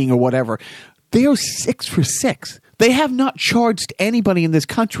left leaning or whatever. They are 6 for 6. They have not charged anybody in this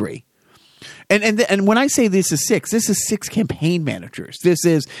country. And when I say this is 6 campaign managers. This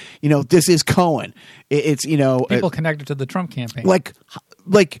is Cohen. It's people connected to the Trump campaign. Like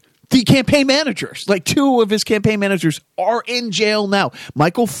the campaign managers, like 2 of his campaign managers are in jail now.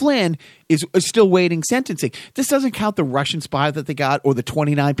 Michael Flynn is still waiting sentencing. This doesn't count the Russian spy that they got or the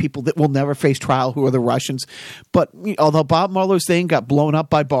 29 people that will never face trial who are the Russians. But although Bob Mueller's thing got blown up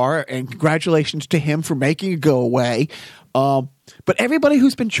by Barr, and congratulations to him for making it go away, but everybody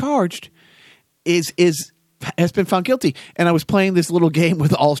who's been charged has been found guilty. And I was playing this little game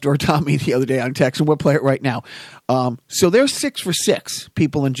with All-Star Tommy the other day on text, and we'll play it right now. So there's 6 for 6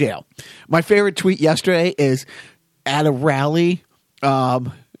 people in jail. My favorite tweet yesterday is at a rally. There's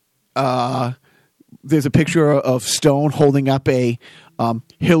a picture of Stone holding up a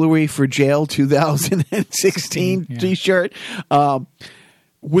Hillary for Jail 2016 T-shirt.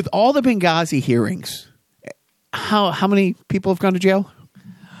 With all the Benghazi hearings, how many people have gone to jail?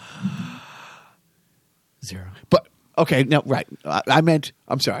 0. But okay, no, right.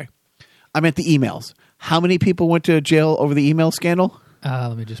 I'm sorry. I meant the emails. How many people went to jail over the email scandal?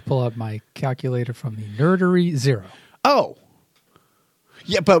 Let me just pull up my calculator from the nerdery. 0. Oh,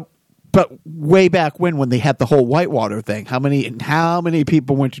 yeah, but way back when they had the whole Whitewater thing, how many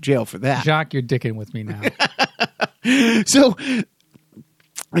people went to jail for that? Jacques, you're dicking with me now. So,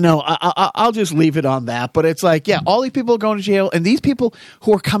 I'll just leave it on that. But it's like, yeah, all these people are going to jail, and these people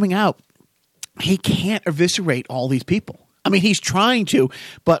who are coming out, he can't eviscerate all these people. I mean, he's trying to,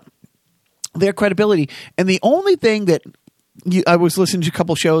 but their credibility. And the only thing that I was listening to a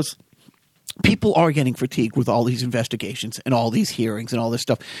couple shows, people are getting fatigued with all these investigations and all these hearings and all this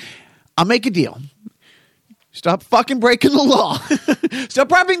stuff. I'll make a deal. Stop fucking breaking the law. Stop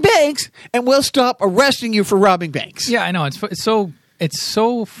robbing banks, and we'll stop arresting you for robbing banks. Yeah, I know. It's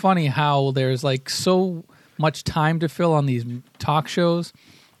so funny how there's like so much time to fill on these talk shows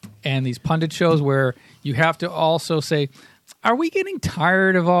and these pundit shows where you have to also say, are we getting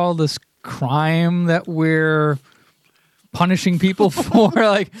tired of all this crime that we're punishing people for?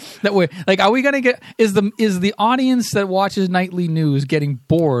 Are we going to get, is the audience that watches nightly news getting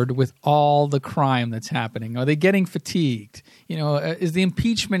bored with all the crime that's happening? Are they getting fatigued? Is the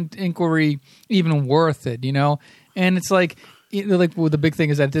impeachment inquiry even worth it? And it's like the big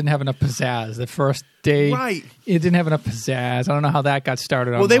thing is that it didn't have enough pizzazz. The first day, right? It didn't have enough pizzazz. I don't know how that got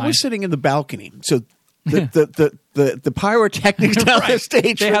started. Well, they were sitting in the balcony, so the pyrotechnics down the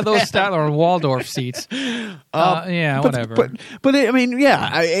stage. They had those Statler and Waldorf seats. Whatever. But I mean,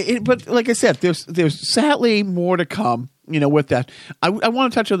 yeah. But like I said, there's sadly more to come. With that, I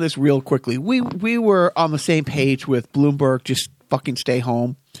want to touch on this real quickly. We were on the same page with Bloomberg. Just fucking stay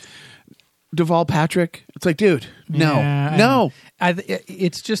home. Deval Patrick, it's like, dude, no.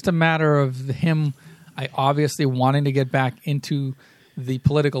 It's just a matter of him. Obviously wanting to get back into the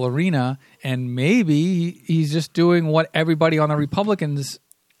political arena, and maybe he's just doing what everybody on the Republicans'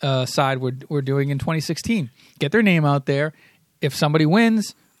 side were doing in 2016. Get their name out there. If somebody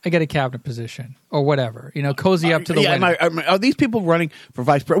wins, I get a cabinet position or whatever. Cozy up to the winner. Are these people running for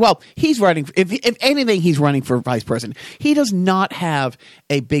vice president? Well, he's running. If anything, he's running for vice president. He does not have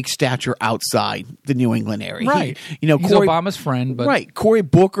a big stature outside the New England area. Right. He's Obama's friend. But right. Cory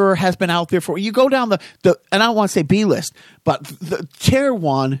Booker has been out there for. You go down the and I don't want to say B list, but the tier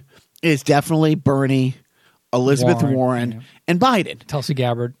 1 is definitely Bernie, Elizabeth Warren and Biden. Tulsi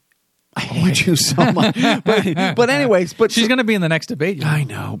Gabbard. I hate you so much, but anyways, she's going to be in the next debate. I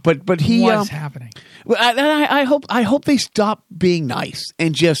know, but he what's happening? I hope they stop being nice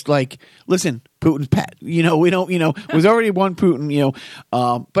and just like listen, Putin's pet. We don't. There's already one Putin.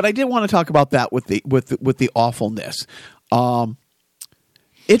 But I did want to talk about that with the awfulness.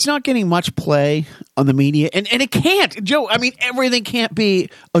 It's not getting much play on the media, and it can't, Joe. I mean, everything can't be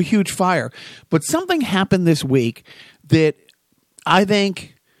a huge fire, but something happened this week that I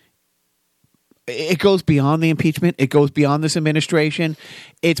think. It goes beyond the impeachment. It goes beyond this administration.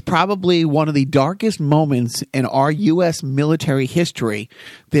 It's probably one of the darkest moments in our U.S. military history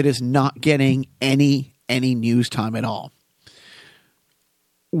that is not getting any news time at all.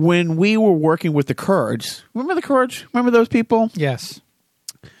 When we were working with the Kurds, remember the Kurds? Remember those people? Yes.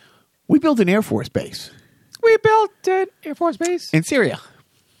 We built an Air Force base. We built an Air Force base in Syria,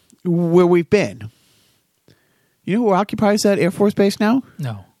 where we've been. You know who occupies that Air Force base now?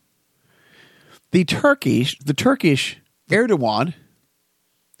 No. The Turkish Erdogan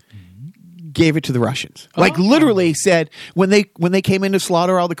gave it to the Russians. Like literally said when they came in to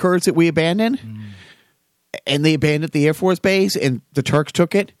slaughter all the Kurds that we abandoned, and they abandoned the Air Force base, and the Turks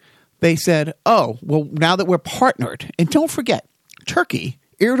took it. They said, "Oh, well, now that we're partnered, and don't forget, Turkey."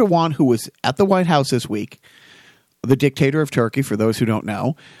 Erdogan, who was at the White House this week, the dictator of Turkey, for those who don't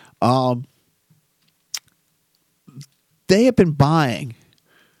know, they have been buying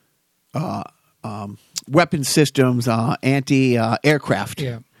weapon systems, anti-aircraft.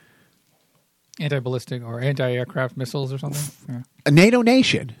 Yeah. Anti-ballistic or anti-aircraft missiles or something. Yeah. A NATO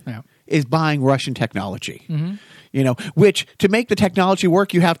nation Yeah. is buying Russian technology. You know, which to make the technology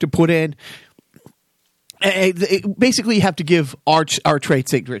work, you have to put in. Basically, you have to give our trade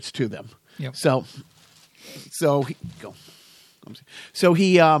secrets to them. Yep. So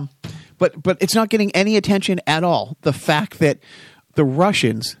he, but it's not getting any attention at all. The fact that the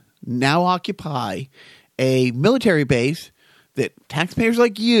Russians now occupy a military base that taxpayers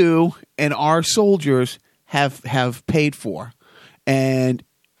like you and our soldiers have paid for and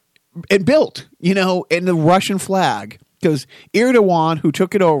built, you know, in the Russian flag, because Erdogan, who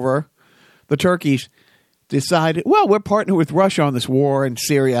took it over, the Turkish, decided, well, we're partnering with Russia on this war in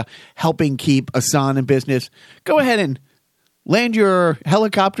Syria, helping keep Assad in business. Go ahead and land your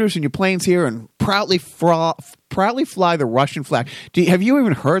helicopters and your planes here and proudly fly the Russian flag. Have you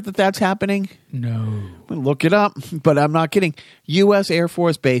even heard that that's happening? No. Look it up, but I'm not kidding. U.S. Air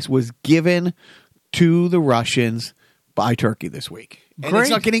Force Base was given to the Russians by Turkey this week. And Great. It's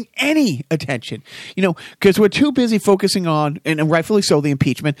not getting any attention, you know, because we're too busy focusing on, and rightfully so, the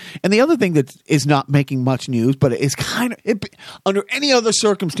impeachment. And the other thing that is not making much news, but is kind of, under any other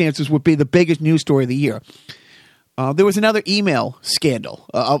circumstances, would be the biggest news story of the year. There was another email scandal.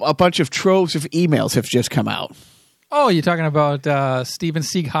 A bunch of troves of emails have just come out. Oh, you're talking about Steven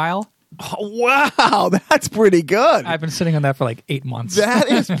Seagal? Oh, wow, that's pretty good. I've been sitting on that for like 8 months. That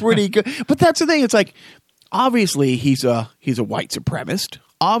is pretty good. But that's the thing. It's like, obviously, he's a white supremacist.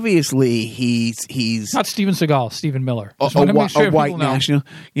 Obviously, he's Not Steven Seagal, Stephen Miller. Just a wanna make sure white people know. national,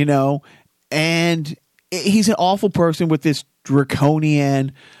 you know, and he's an awful person with this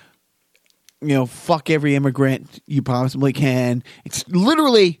draconian, you know, fuck every immigrant you possibly can. It's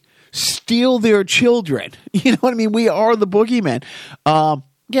literally steal their children. You know what I mean? We are the boogeyman.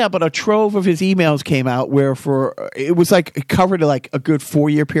 Yeah, but a trove of his emails came out where it was like it covered like a good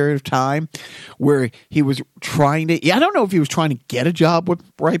 4-year period of time where he was trying to, I don't know if he was trying to get a job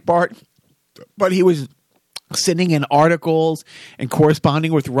with Breitbart, but he was sending in articles and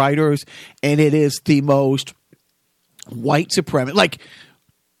corresponding with writers, and it is the most white supremacist, like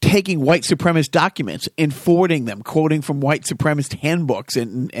taking white supremacist documents and forwarding them, quoting from white supremacist handbooks,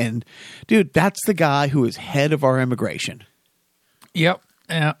 and dude, that's the guy who is head of our immigration. Yep.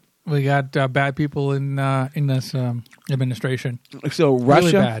 Yeah. We got bad people in this administration. So Russia,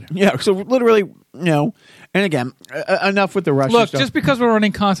 Really bad. Yeah. So literally, you know, and again, enough with the Russian Look, stuff. just because we're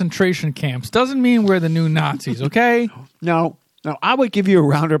running concentration camps doesn't mean we're the new Nazis, okay? No, I would give you a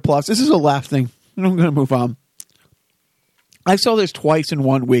round of applause. This is the last thing. I'm going to move on. I saw this twice in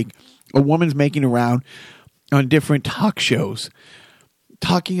 1 week. A woman's making around on different talk shows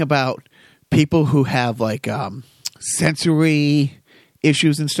talking about people who have like sensory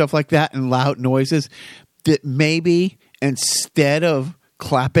issues and stuff like that and loud noises, that maybe instead of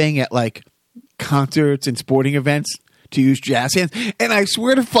clapping at like concerts and sporting events to use jazz hands. And I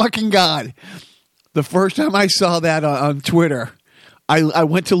swear to fucking God, the first time I saw that on Twitter, I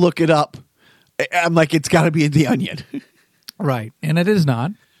went to look it up. I'm like, it's got to be in The Onion. Right. And it is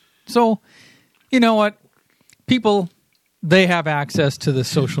not. So, you know what? People, they have access to the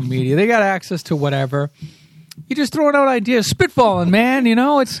social media. They got access to whatever. You're just throwing out ideas, spitballing, man. You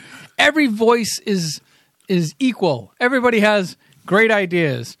know, it's every voice is equal. Everybody has great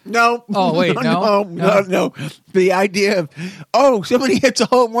ideas. No. Oh, wait, no. The idea of, somebody hits a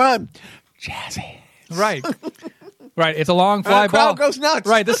home run. Jazz hands. Right. Right. It's a long fly The crowd ball. goes nuts.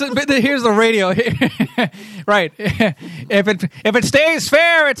 Right. Here's the radio. Right. If it stays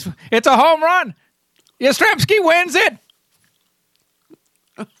fair, it's a home run. Yastrzemski wins it.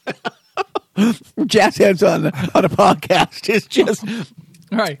 Jazz hands on a podcast is just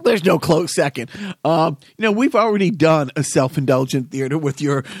Right. there's no close second. You know, we've already done a self-indulgent theater with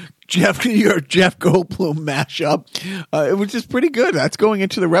your Jeff Goldblum mashup. It was just pretty good. That's going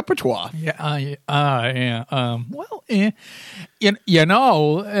into the repertoire. Yeah. Well, you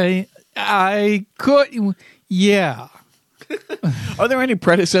know, I could. Yeah. Are there any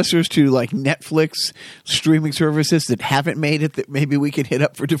predecessors to like Netflix streaming services that haven't made it that maybe we could hit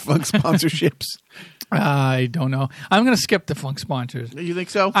up for defunct sponsorships? I don't know. I'm going to skip defunct sponsors. You think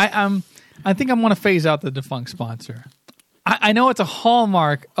so? I think I'm going to phase out the defunct sponsor. I know it's a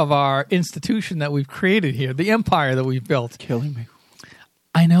hallmark of our institution that we've created here, the empire that we've built. Killing me.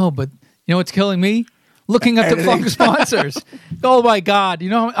 I know, but you know what's killing me? Looking up defunct sponsors. Oh my God! You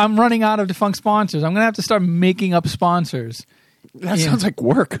know I'm running out of defunct sponsors. I'm going to have to start making up sponsors. That sounds like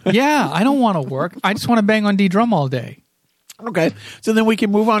work. Yeah, I don't want to work. I just want to bang on D drum all day. Okay, so then we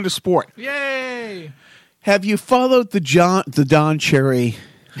can move on to sport. Yay! Have you followed the Don Cherry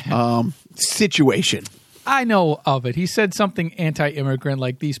situation? I know of it. He said something anti-immigrant,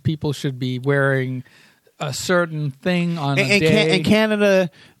 like these people should be wearing a certain thing on a day. In Canada,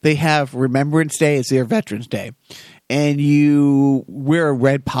 they have Remembrance Day. It's their Veterans Day. And you wear a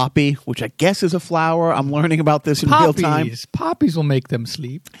red poppy, which I guess is a flower. I'm learning about this in real time. Poppies will make them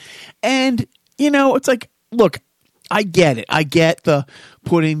sleep. And, you know, it's like, look, I get it. I get the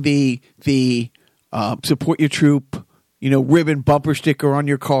putting the support your troop, you know, ribbon bumper sticker on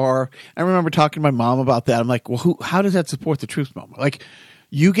your car. I remember talking to my mom about that. I'm like, well, how does that support the troops moment? Like,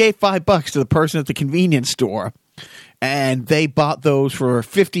 you gave $5 to the person at the convenience store, and they bought those for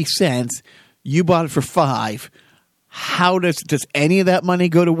 50 cents. You bought it for $5. How does any of that money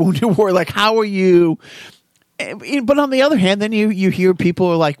go to Wounded Warrior? Like, how are you? But on the other hand, then you hear people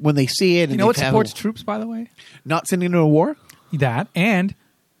are like, when they see it, and you know what supports troops, by the way? Not sending them to war. That and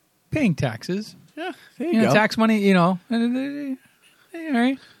paying taxes. Yeah, there you go. Tax money. You know, all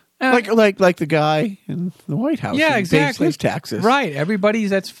right. Like the guy in the White House. Yeah, exactly. Pays taxes. Right.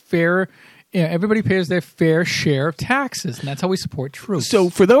 That's fair. Yeah, everybody pays their fair share of taxes, and that's how we support troops. So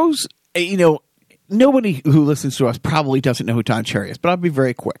for those, you know, nobody who listens to us probably doesn't know who Don Cherry is, but I'll be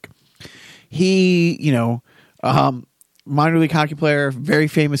very quick. He, you know, minor league hockey player, very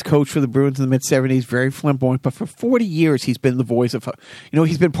famous coach for the Bruins in the mid-'70s, very flamboyant, but for 40 years he's been the voice of, you know,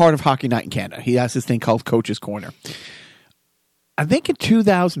 he's been part of Hockey Night in Canada. He has this thing called Coach's Corner. I think in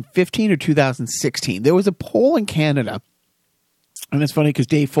 2015 or 2016, there was a poll in Canada, and it's funny because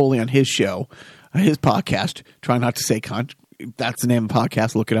Dave Foley on his show, his podcast, Try Not to Say Cunt, that's the name of the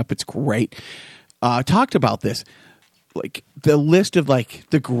podcast, look it up, it's great, talked about this, like the list of like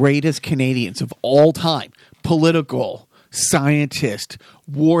the greatest Canadians of all time, political, scientists,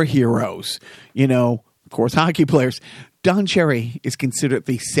 war heroes, you know, of course, hockey players. Don Cherry is considered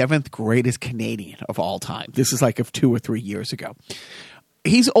the 7th greatest Canadian of all time. This is like of 2 or 3 years ago.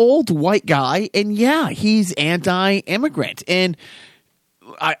 He's old white guy, and yeah, he's anti-immigrant. And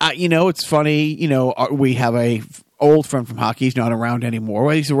I you know, it's funny. You know, we have a old friend from hockey. He's not around anymore.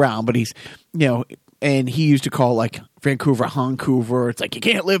 Well, he's around, but he's, you know, and he used to call like Vancouver, Vancouver. It's like you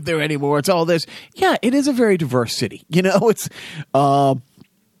can't live there anymore. It's all this. Yeah, it is a very diverse city. You know, it's.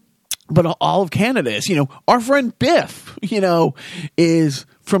 But all of Canada is, you know, our friend Biff, you know, is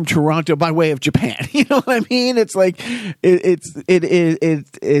from Toronto by way of Japan. You know what I mean? It's like it's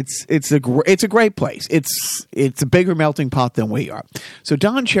a great place. It's a bigger melting pot than we are. So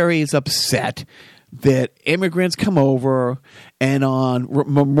Don Cherry is upset that immigrants come over and on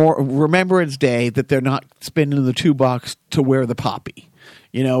Remembrance Day that they're not spending the $2 to wear the poppy.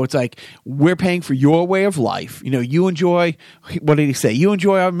 You know, it's like, we're paying for your way of life. You know, you enjoy, what did he say? You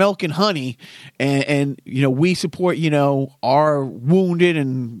enjoy our milk and honey. And you know, we support, you know, our wounded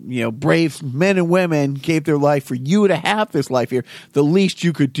and, you know, brave men and women gave their life for you to have this life here. The least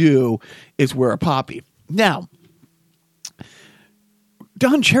you could do is wear a poppy. Now,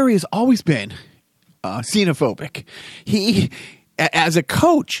 Don Cherry has always been xenophobic. He, as a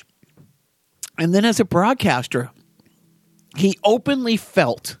coach and then as a broadcaster, he openly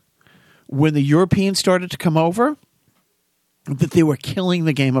felt when the Europeans started to come over that they were killing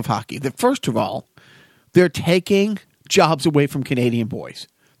the game of hockey. That first of all, they're taking jobs away from Canadian boys.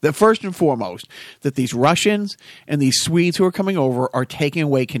 That first and foremost, that these Russians and these Swedes who are coming over are taking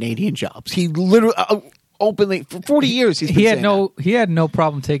away Canadian jobs. He literally openly for 40 years he had no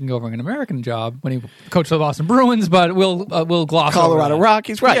problem taking over an American job when he coached the Boston Bruins, but we'll gloss Colorado over that.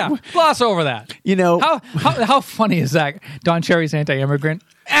 Rockies, right? Yeah, gloss over that. You know, how funny is that? Don Cherry's anti-immigrant.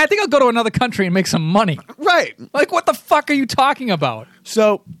 I think I'll go to another country and make some money. Right? Like, what the fuck are you talking about?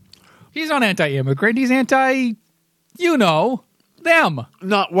 So he's not anti-immigrant. He's anti, you know, them,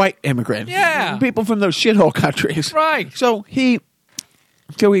 not white immigrant. Yeah, people from those shithole countries. Right. So he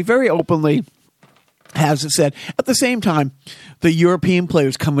very openly has said, at the same time, the European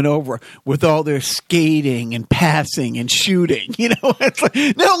players coming over with all their skating and passing and shooting, you know, it's like,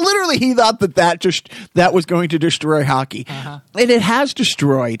 no, literally he thought that was going to destroy hockey. And it has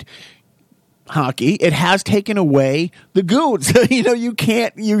destroyed hockey. It has taken away the goons.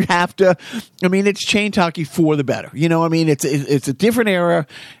 You have to. I mean, it's changed hockey for the better. I mean, it's a different era,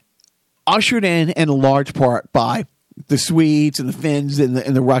 ushered in large part by the Swedes and the Finns and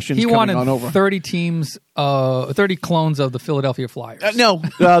the Russians. He coming wanted on over. 30 teams, 30 clones of the Philadelphia Flyers.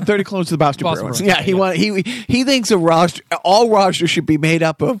 30 clones of the Boston Bruins. Bruins. Yeah, he thinks all rosters should be made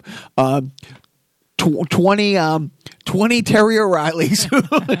up of 20 Terry O'Reillys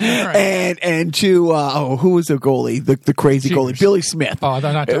and two who was the goalie, the crazy goalie, Billy Smith. Oh, I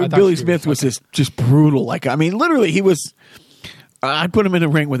thought Billy Smith was just brutal. Like, I mean, literally, he was. I'd put him in a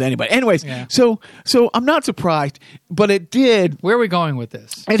ring with anybody. Anyways, so I'm not surprised, but it did. Where are we going with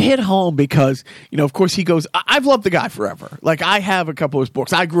this? It hit home because, of course he goes, I've loved the guy forever. Like, I have a couple of his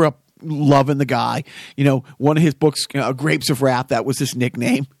books. I grew up loving the guy. One of his books, Grapes of Wrath, that was his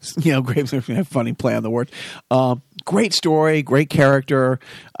nickname. Grapes of Wrath, funny play on the word. Great story, great character.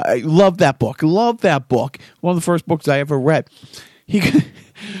 I love that book. One of the first books I ever read.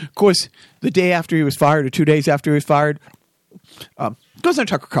 Of course, the day after he was fired, or 2 days after he was fired, goes on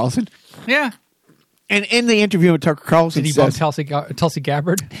Tucker Carlson. Yeah. And in the interview with Tucker Carlson, did he bump Tulsi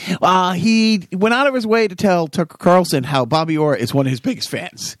Gabbard? He went out of his way to tell Tucker Carlson how Bobby Orr is one of his biggest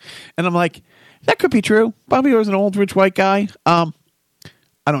fans. And I'm like, that could be true. Bobby Orr is an old, rich white guy. I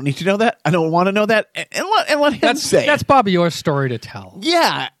don't need to know that. I don't want to know that. And let him say that's Bobby Orr's story to tell.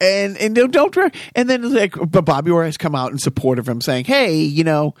 Yeah, and don't. And then but Bobby Orr has come out in support of him, saying, "Hey,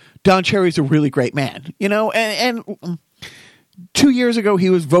 Don Cherry's a really great man." And 2 years ago, he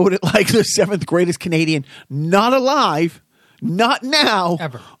was voted like the 7th greatest Canadian, not alive, not now,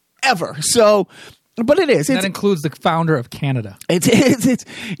 ever. So, but it is. That includes the founder of Canada. It's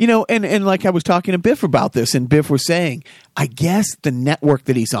and like I was talking to Biff about this, and Biff was saying, I guess the network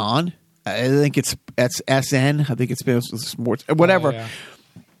that he's on, I think it's SN, I think it's sports, whatever. Oh, yeah.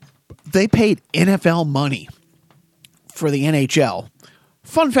 They paid NFL money for the NHL.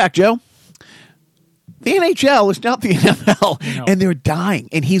 Fun fact, Joe. The NHL is not the NFL, No. and they're dying,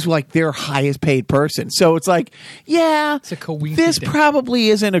 and he's like their highest paid person. So it's like, it's a coincidence. this probably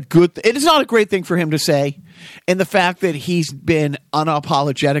isn't a good. It is not a great thing for him to say, and the fact that he's been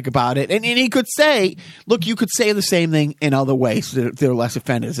unapologetic about it, and he could say, "Look, you could say the same thing in other ways. They're less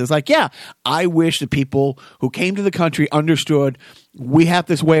offended." It's like, yeah, I wish the people who came to the country understood we have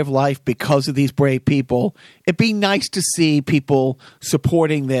this way of life because of these brave people. It'd be nice to see people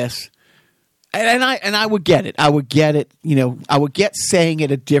supporting this. And I would get it. I would get it. I would get saying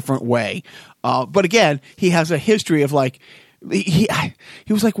it a different way. But again, he has a history of like he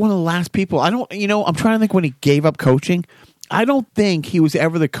was like one of the last people. I'm trying to think when he gave up coaching. I don't think he was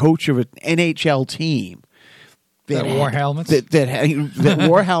ever the coach of an NHL team that wore helmets. That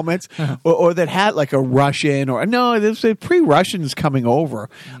wore helmets, or that had like a Russian there's pre-Russians coming over.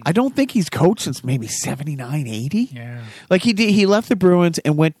 I don't think he's coached since maybe 79, 80. Yeah, like he left the Bruins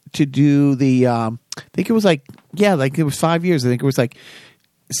and went to do the. I think it was it was 5 years. I think it was like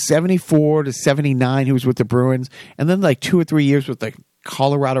 74 to 79. He was with the Bruins, and then like 2 or 3 years with the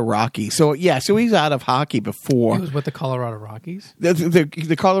Colorado Rockies. So he's out of hockey before. He was with the Colorado Rockies.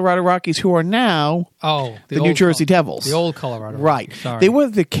 The Colorado Rockies, who are now the New Jersey Devils, the old Colorado right? Rockies. Sorry.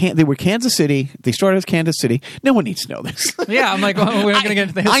 They were Kansas City. They started as Kansas City. No one needs to know this. Yeah, I'm like, we're not going to get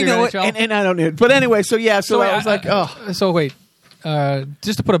into the history I know of it, NHL. and I don't need it. But anyway, so I was like, oh. So wait,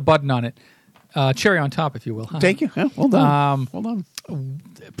 just to put a button on it, cherry on top, if you will. Thank you. Yeah, well done. Hold on.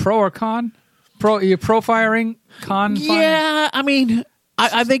 Pro or con? You're pro firing, con firing? Yeah, I mean,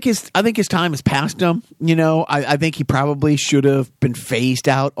 I think his time has passed him. I think he probably should have been phased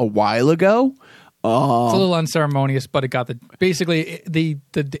out a while ago. It's a little unceremonious, but it got the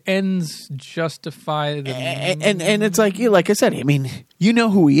ends justify the and it's like I said. I mean,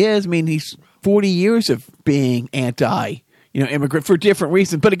 who he is. I mean, he's 40 years of being immigrant for different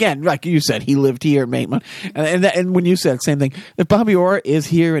reasons. But again, like you said, he lived here, made money. And when you said same thing, if Bobby Orr is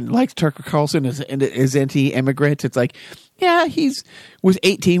here and likes Tucker Carlson is anti-immigrant, it's like, yeah, was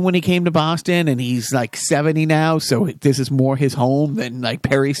 18 when he came to Boston, and he's like 70 now. So this is more his home than like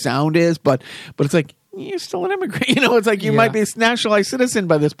Perry Sound is. But it's like, you're still an immigrant. It's like you might be a naturalized citizen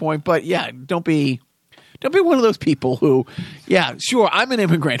by this point. But yeah, don't be one of those people who, yeah, sure, I'm an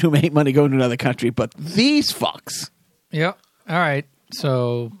immigrant who made money going to another country, but these fucks. Yep. All right.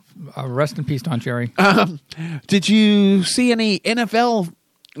 So rest in peace, Don Cherry. Did you see any NFL?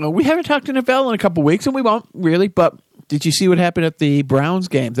 We haven't talked NFL in a couple weeks, and we won't really, but did you see what happened at the Browns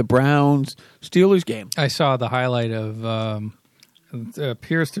game, the Browns-Steelers game? I saw the highlight of it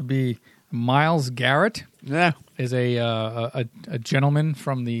appears to be Miles Garrett Yeah. is a gentleman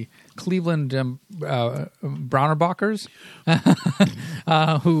from the Cleveland Brownerbockers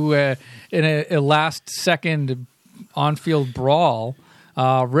who, in a last-second on-field brawl,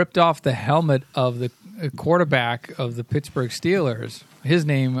 ripped off the helmet of the quarterback of the Pittsburgh Steelers. His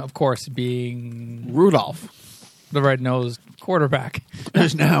name, of course, being Rudolph. the red-nosed quarterback.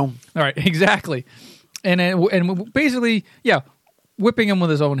 There's now. All right, exactly. And basically, yeah, whipping him with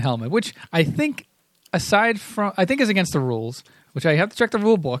his own helmet, which I think, aside from, I think is against the rules, which I have to check the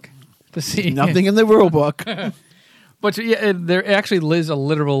rule book to see. Nothing in the rule book. But yeah, there actually is a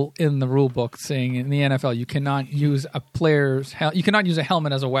literal in the rule book saying in the NFL you cannot use you cannot use a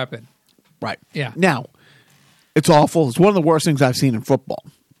helmet as a weapon. Right. Yeah. Now, it's awful. It's one of the worst things I've seen in football.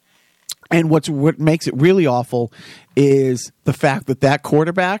 And what makes it really awful is the fact that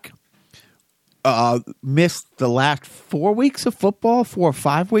quarterback missed the last 4 weeks of football, 4 or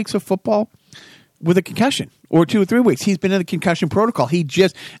 5 weeks of football with a concussion, or 2 or 3 weeks. He's been in the concussion protocol. I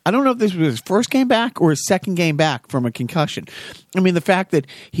don't know if this was his first game back or his second game back from a concussion. I mean, the fact that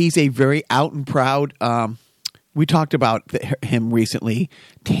he's a very out and proud, we talked about him recently,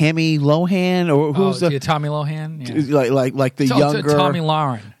 Tammy Lohan, or who's Tommy Lohan? Yeah. Like the younger Tommy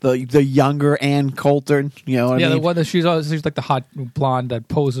Lauren. The younger Ann Coulter, you know what I mean? The one that she's like the hot blonde that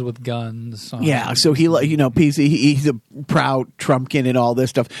poses with guns. Yeah, so he's a proud Trumpkin and all this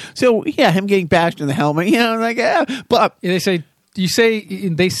stuff. So yeah, him getting bashed in the helmet, but they say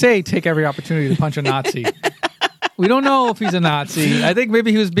take every opportunity to punch a Nazi. We don't know if he's a Nazi. I think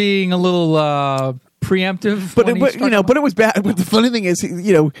maybe he was being a little preemptive, but it was bad. But the funny thing is,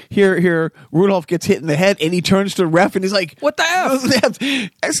 here Rudolph gets hit in the head, and he turns to the ref, and he's like, "What the f?"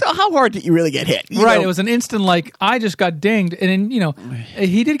 So how hard did you really get hit? Right, it was an instant like I just got dinged, and then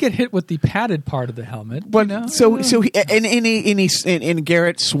he did get hit with the padded part of the helmet. But and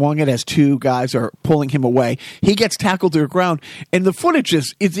Garrett swung it as two guys are pulling him away. He gets tackled to the ground, and the footage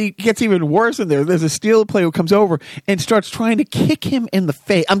it gets even worse in there. There's a Steelers player who comes over and starts trying to kick him in the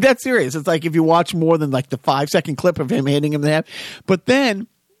face. I'm dead serious. It's like if you watch more than like the 5-second clip of him hitting him in the head. But then,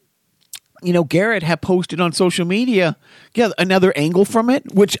 Garrett had posted on social media, another angle from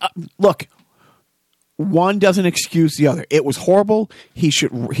it, which, look, one doesn't excuse the other. It was horrible.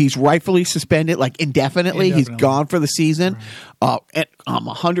 He's rightfully suspended, like indefinitely. He's gone for the season. Right. And I'm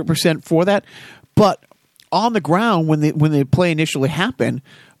 100% for that. But on the ground, when the play initially happened,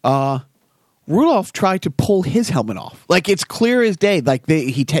 Rudolph tried to pull his helmet off. Like, it's clear as day. Like,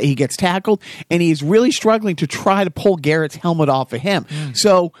 he gets tackled, and he's really struggling to try to pull Garrett's helmet off of him.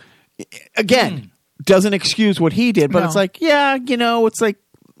 So, again, doesn't excuse what he did, but it's like, it's like,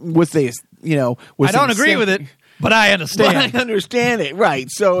 I don't agree with it, but I understand. But I understand it, right?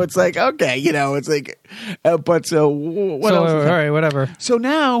 So it's like, okay, it's like, but so what else? All right, whatever. So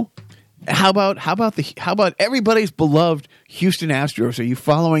now, how about everybody's beloved Houston Astros? Are you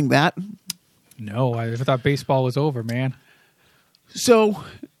following that? No, I thought baseball was over, man. So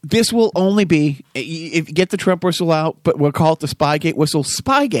this will only be, if you get the Trump whistle out, but we'll call it the Spygate whistle.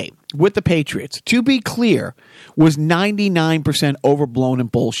 Spygate with the Patriots, to be clear, was 99% overblown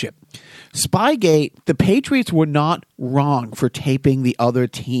and bullshit. Spygate, the Patriots were not wrong for taping the other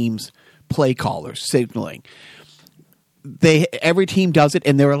team's play callers signaling. Every team does it,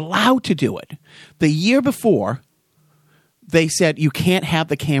 and they're allowed to do it. The year before, they said you can't have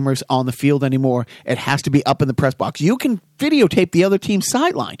the cameras on the field anymore. It has to be up in the press box. You can videotape the other team's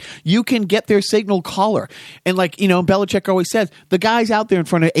sideline. You can get their signal caller. And Belichick always says, the guy's out there in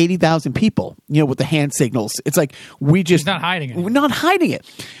front of 80,000 people, with the hand signals. It's like, he's not hiding it. We're not hiding it.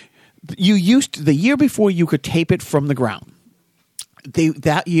 The year before, you could tape it from the ground.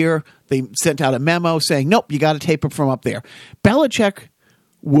 That year, they sent out a memo saying, nope, you got to tape it from up there. Belichick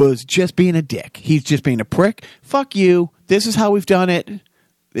was just being a dick. He's just being a prick. Fuck you. This is how we've done it.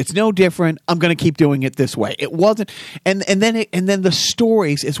 It's no different. I'm going to keep doing it this way. It wasn't, and then the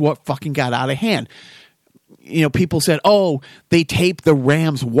stories is what fucking got out of hand. People said, "Oh, they taped the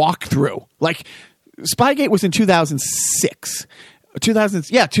Rams walkthrough." Like, Spygate was in 2006,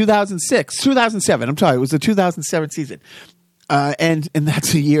 2007. I'm sorry, it was the 2007 season, and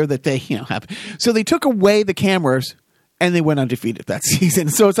that's the year that they happened. So they took away the cameras. And they went undefeated that season.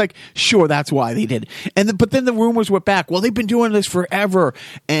 So it's like, sure, that's why they did. But then the rumors went back. Well, they've been doing this forever.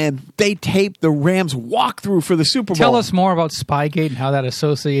 And they taped the Rams walkthrough for the Super Bowl. Tell us more about Spygate and how that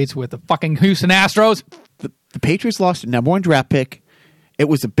associates with the fucking Houston Astros. The Patriots lost a #1 draft pick. It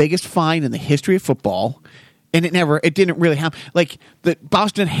was the biggest fine in the history of football. And it didn't really happen. Like, the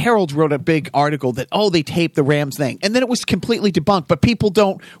Boston Herald wrote a big article that, they taped the Rams thing. And then it was completely debunked. But people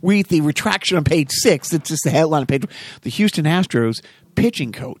don't read the retraction on page 6. It's just the headline on page. The Houston Astros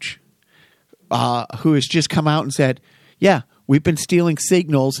pitching coach who has just come out and said, yeah, we've been stealing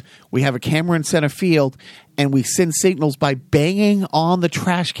signals. We have a camera in center field, and we send signals by banging on the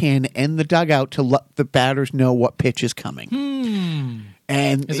trash can in the dugout to let the batters know what pitch is coming.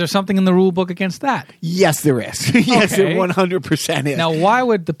 And Is there something in the rule book against that? yes, there is. Yes, Okay. there 100% is. Now, why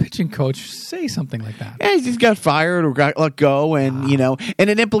would the pitching coach say something like that? Yeah, he just got fired or got let go, and and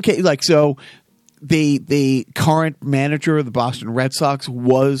it implicates the current manager of the Boston Red Sox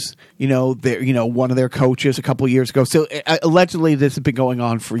was one of their coaches a couple of years ago. So allegedly, this has been going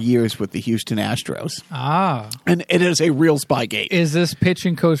on for years with the Houston Astros, and it is a real spygate. Is this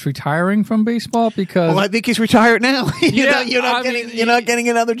pitching coach retiring from baseball? Because Well, I think he's retired now. Yeah, You're not getting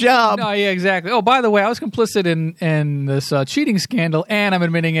another job. no, yeah, exactly. Oh, by the way, I was complicit in this cheating scandal, and I'm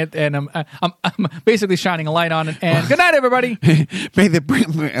admitting it, and I'm basically shining a light on it. And good night, everybody. May the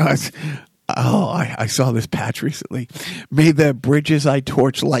I saw this patch recently. May the bridges I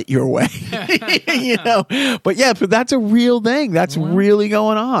torch light your way. But that's a real thing. That's really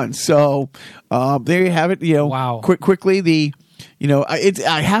going on. So there you have it. Wow. Quickly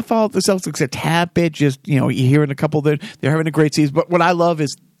I have followed the Celtics a tad bit. Just you hearing a couple that they're having a great season. But what I love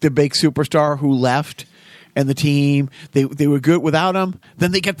is the big superstar who left. And the team, they were good without him.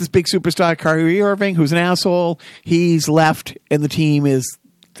 Then they get this big superstar, Kyrie Irving, who's an asshole. He's left, and the team is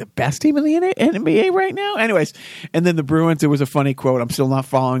the best team in the NBA right now. Anyways, and then the Bruins, there was a funny quote. I'm still not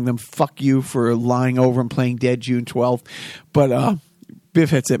following them. Fuck you for lying over and playing dead June 12th. But Biff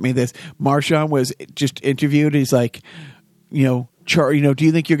had sent me this. Marshawn was just interviewed. He's like, Char, do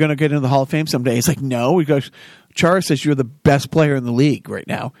you think you're going to get into the Hall of Fame someday? He's like, no. He goes, Char says you're the best player in the league right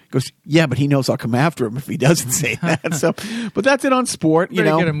now. He goes, yeah, but he knows I'll come after him if he doesn't say that. So, but that's it on sport.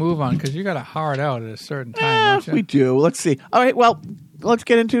 Better get a move on because you got to hard out at a certain time. Don't you? We do. Let's see. All right. Well, let's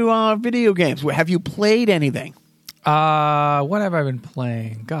get into video games. Have you played anything? What have I been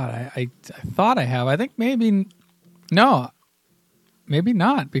playing? God, I thought I have. I think maybe no, maybe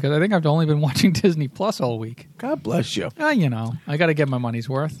not because I think I've only been watching Disney Plus all week. God bless you. I got to get my money's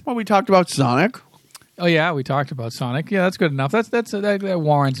worth. Well, we talked about Sonic. Oh yeah, we talked about Sonic. Yeah, that's good enough. That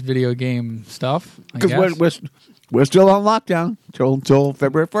warrants video game stuff. Because we're still on lockdown until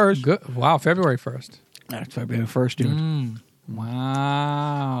February 1st. Good. Wow, February 1st. That's February 1st, dude.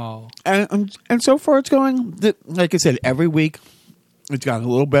 Wow. And so far it's going, like I said, every week it's gotten a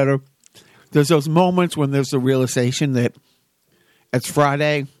little better. There's those moments when there's the realization that it's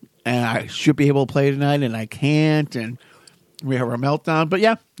Friday and I should be able to play tonight and I can't, and we have a meltdown. But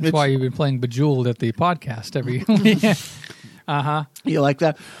yeah. That's why you've been playing Bejeweled at the podcast every week. Uh-huh. You like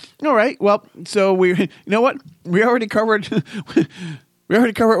that? All right. Well, so you know what? We already covered what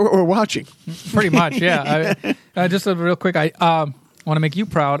we're watching. Pretty much, yeah. Just real quick, I want to make you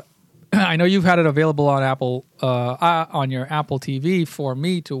proud. I know you've had it available on Apple, on your Apple TV for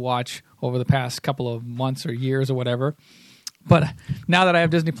me to watch over the past couple of months or years or whatever. But now that I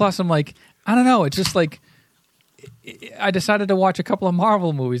have Disney Plus, I'm like, I don't know. It's just like I decided to watch a couple of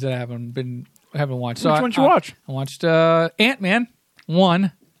Marvel movies that I haven't watched. So Which ones you watch? I watched Ant-Man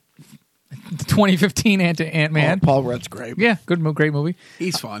 1, the 2015 Ant-Man. Oh, Paul Rudd's great. Yeah, great movie.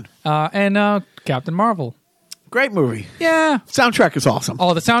 He's fun. And Captain Marvel. Great movie. Yeah. Soundtrack is awesome.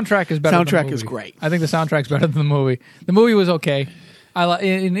 Oh, the soundtrack is better. Soundtrack than the movie. is great. I think the soundtrack's better than the movie. The movie was okay.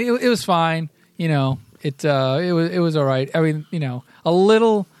 It was fine. It was all right. I mean, a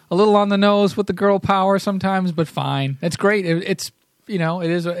little on the nose with the girl power sometimes, but fine. It's great. It is.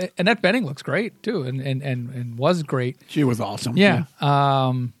 Annette Bening looks great too, and was great. She was awesome. Yeah.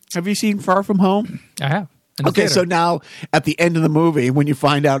 Have you seen Far From Home? I have. In the Okay, theater. so now at the end of the movie, when you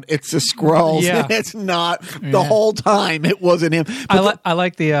find out it's the Skrulls, Yeah. it's not the whole time. It wasn't him. But I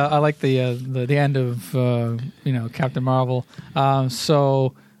like the end of Captain Marvel.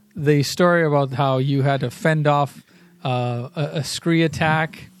 So the story about how you had to fend off a Scree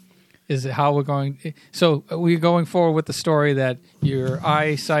attack is how we're going. So we're going forward with the story that your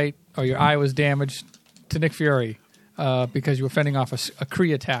eyesight or your eye was damaged to Nick Fury because you were fending off a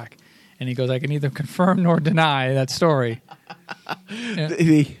Kree attack. And he goes, I can neither confirm nor deny that story.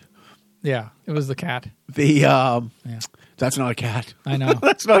 Yeah, it was the cat. That's not a cat. I know.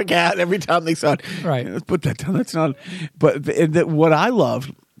 That's not a cat. Every time they saw it. Right. Let's put that down. That's not. But what I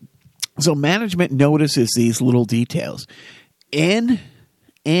loved, so management notices these little details. In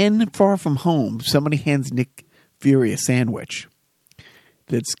Far From Home, somebody hands Nick Fury a sandwich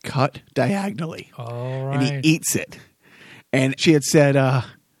that's cut diagonally. All right. And he eats it. And she had said,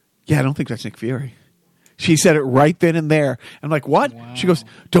 yeah, I don't think that's Nick Fury. She said it right then and there. I'm like, what? Wow. She goes,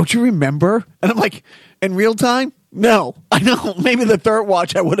 don't you remember? And I'm like, in real time? No, I know. Maybe the third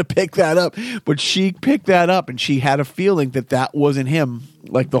watch I would have picked that up, but she picked that up, and she had a feeling that wasn't him,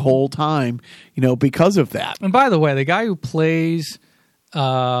 like the whole time, because of that. And by the way, the guy who plays,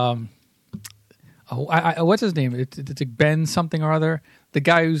 what's his name? It's like Ben something or other. The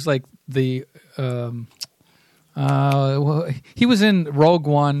guy who's like the, he was in Rogue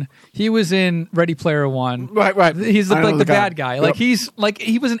One. He was in Ready Player One. Right. He's the bad guy. Yep. Like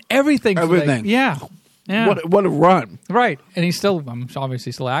he was in everything. Everything. Yeah. What a run. Right. And he's I'm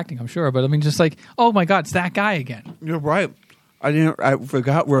obviously still acting, I'm sure. But I mean, just like, oh my God, it's that guy again. You're right. I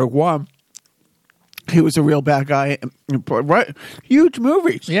forgot Rogue One. He was a real bad guy. Right. Huge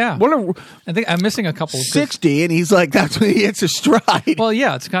movies. Yeah. I think I'm missing a couple. 60, and he's like, that's when he hits a stride. Well,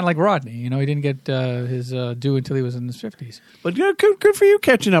 yeah, it's kind of like Rodney. He didn't get his due until he was in his 50s. But good for you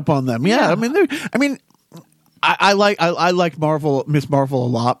catching up on them. Yeah. I like Marvel, Miss Marvel a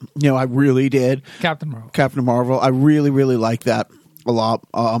lot. I really did. Captain Marvel. I really, really like that a lot.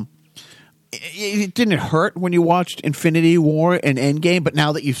 It didn't hurt when you watched Infinity War and Endgame, but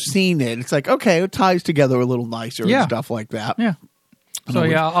now that you've seen it, it's like, okay, it ties together a little nicer and stuff like that. Yeah. So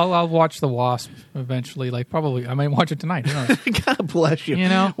I'll watch The Wasp eventually. Like probably, I might watch it tonight. God bless you.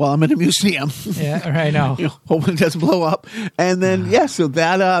 While I'm in a museum. Yeah, right now. Hoping it doesn't blow up. And then so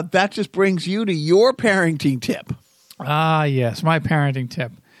that just brings you to your parenting tip. Yes, my parenting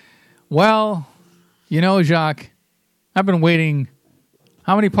tip. Well, Jacques, I've been waiting.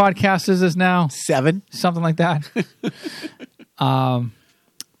 How many podcasts is this now? 7, something like that.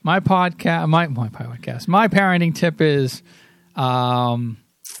 My parenting tip is.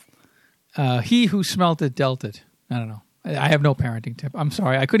 He who smelt it dealt it. I don't know. I have no parenting tip. I'm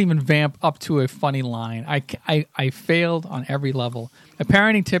sorry. I couldn't even vamp up to a funny line. I failed on every level. A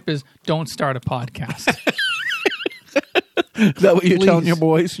parenting tip is don't start a podcast. Is that what you're telling your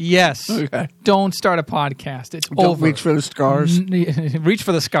boys? Yes. Okay. Don't start a podcast. It's don't over. Reach for the scars. Reach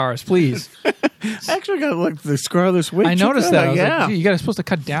for the scars, please. I actually got like the scar this week. I noticed that. Yeah. Like, you supposed to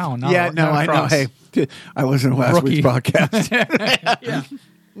cut down. I know. Hey, I listened to last week's podcast. Yeah.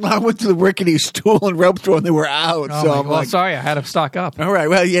 I went to the rickety stool and rope store and they were out. Sorry, I had to stock up. All right.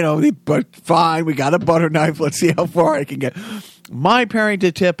 Well, but fine. We got a butter knife. Let's see how far I can get. My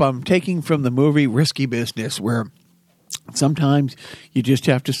parenting tip I'm taking from the movie Risky Business, where sometimes you just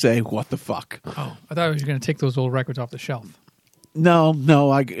have to say, what the fuck? Oh, I thought you were going to take those old records off the shelf. No,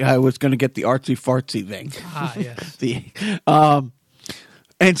 I was going to get the artsy fartsy thing. Yes.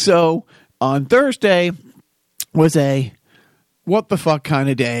 And so on Thursday was a what the fuck kind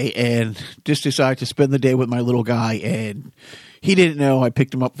of day, and just decided to spend the day with my little guy, and he didn't know I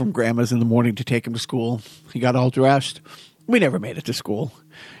picked him up from grandma's in the morning to take him to school. He got all dressed. We never made it to school,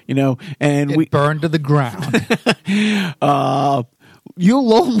 and we burned to the ground. You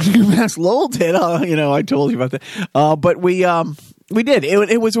asked Lowell did. I told you about that. But we did.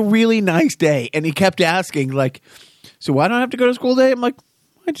 It was a really nice day, and he kept asking, like, so why don't I have to go to school today? I'm like,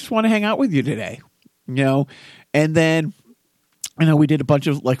 I just want to hang out with you today, And then, we did a bunch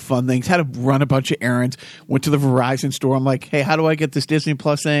of like fun things. Had to run a bunch of errands. Went to the Verizon store. I'm like, hey, how do I get this Disney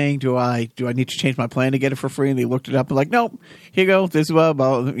Plus thing? Do I need to change my plan to get it for free? And they looked it up and like, nope, here you go. This is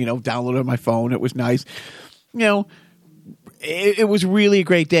downloaded on my phone. It was nice. It was really a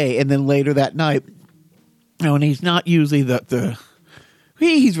great day. And then later that night, and he's not usually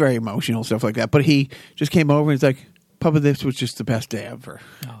he's very emotional, stuff like that. But he just came over and he's like, Papa, this was just the best day ever.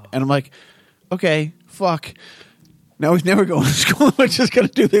 Oh. And I'm like, okay, fuck. Now he's never going to school. We're just going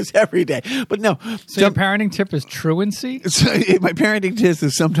to do this every day. But no. So your parenting tip is truancy? So my parenting tip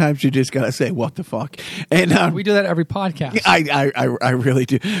is sometimes you just got to say, what the fuck? And we do that every podcast. I really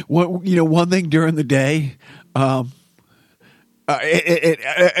do. One thing during the day, I'm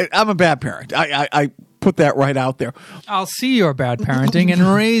a bad parent. I put that right out there. I'll see your bad parenting and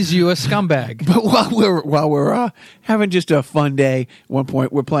raise you a scumbag. But while we're having just a fun day, at one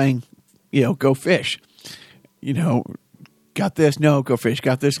point we're playing, Go Fish. Got this, no, go fish.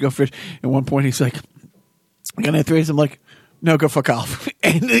 Got this, go fish. At one point, he's like, I'm going to threes. I'm like, no, go fuck off.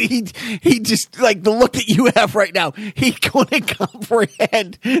 And he just, like, the look that you have right now, he couldn't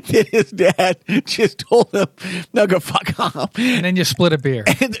comprehend that his dad just told him, no, go fuck off. And then you split a beer.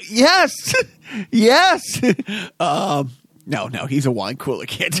 And yes. No, he's a wine cooler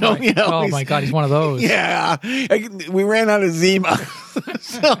kid. So, oh my God, he's one of those. Yeah, we ran out of Zima,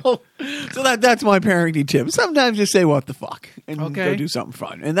 so that's my parenting tip. Sometimes just say what the fuck and go do something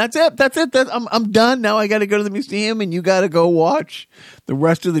fun, and that's it. I'm done now. I got to go to the museum, and you got to go watch the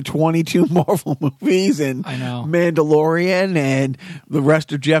rest of the 22 Marvel movies and Mandalorian and the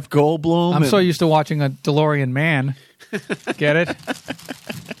rest of Jeff Goldblum. I'm so used to watching a DeLorean man. Get it?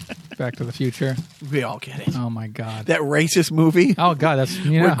 Back to the Future. We all get it. Oh my God. That racist movie Oh God, that's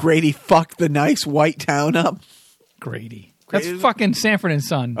where Grady fucked the nice white town up. Grady. That's fucking Sanford and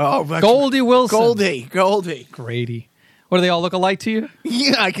Son. Oh, that's Goldie Wilson. Goldie. Grady. What, do they all look alike to you?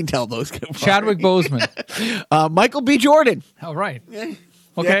 Yeah, I can tell those. Chadwick Boseman. Michael B. Jordan. All right.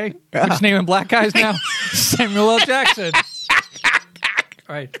 Okay. We're just naming black guys now. Samuel L. Jackson.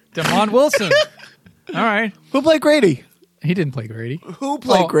 All right. Damon Wilson. All right. Who played Grady? He didn't play Grady. Who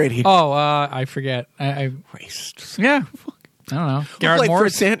played Grady? I forget. I Racist. Yeah. I don't know. Garrett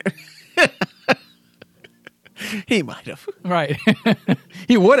Morris. He might have. Right.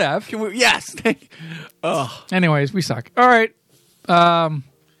 He would have. Yes. Anyways, we suck. All right.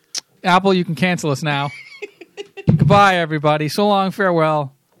 Apple, you can cancel us now. Goodbye, everybody. So long,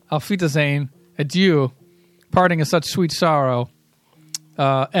 farewell. Auf Wiedersehen. Adieu. Parting of such sweet sorrow.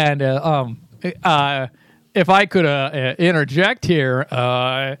 And if I could interject here,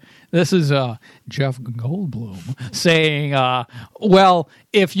 this is Jeff Goldblum saying, well,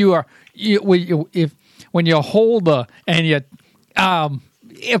 if you are, when you hold and you,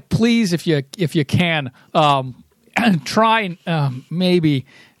 please, if you can, try and maybe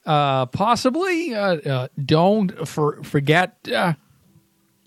possibly don't forget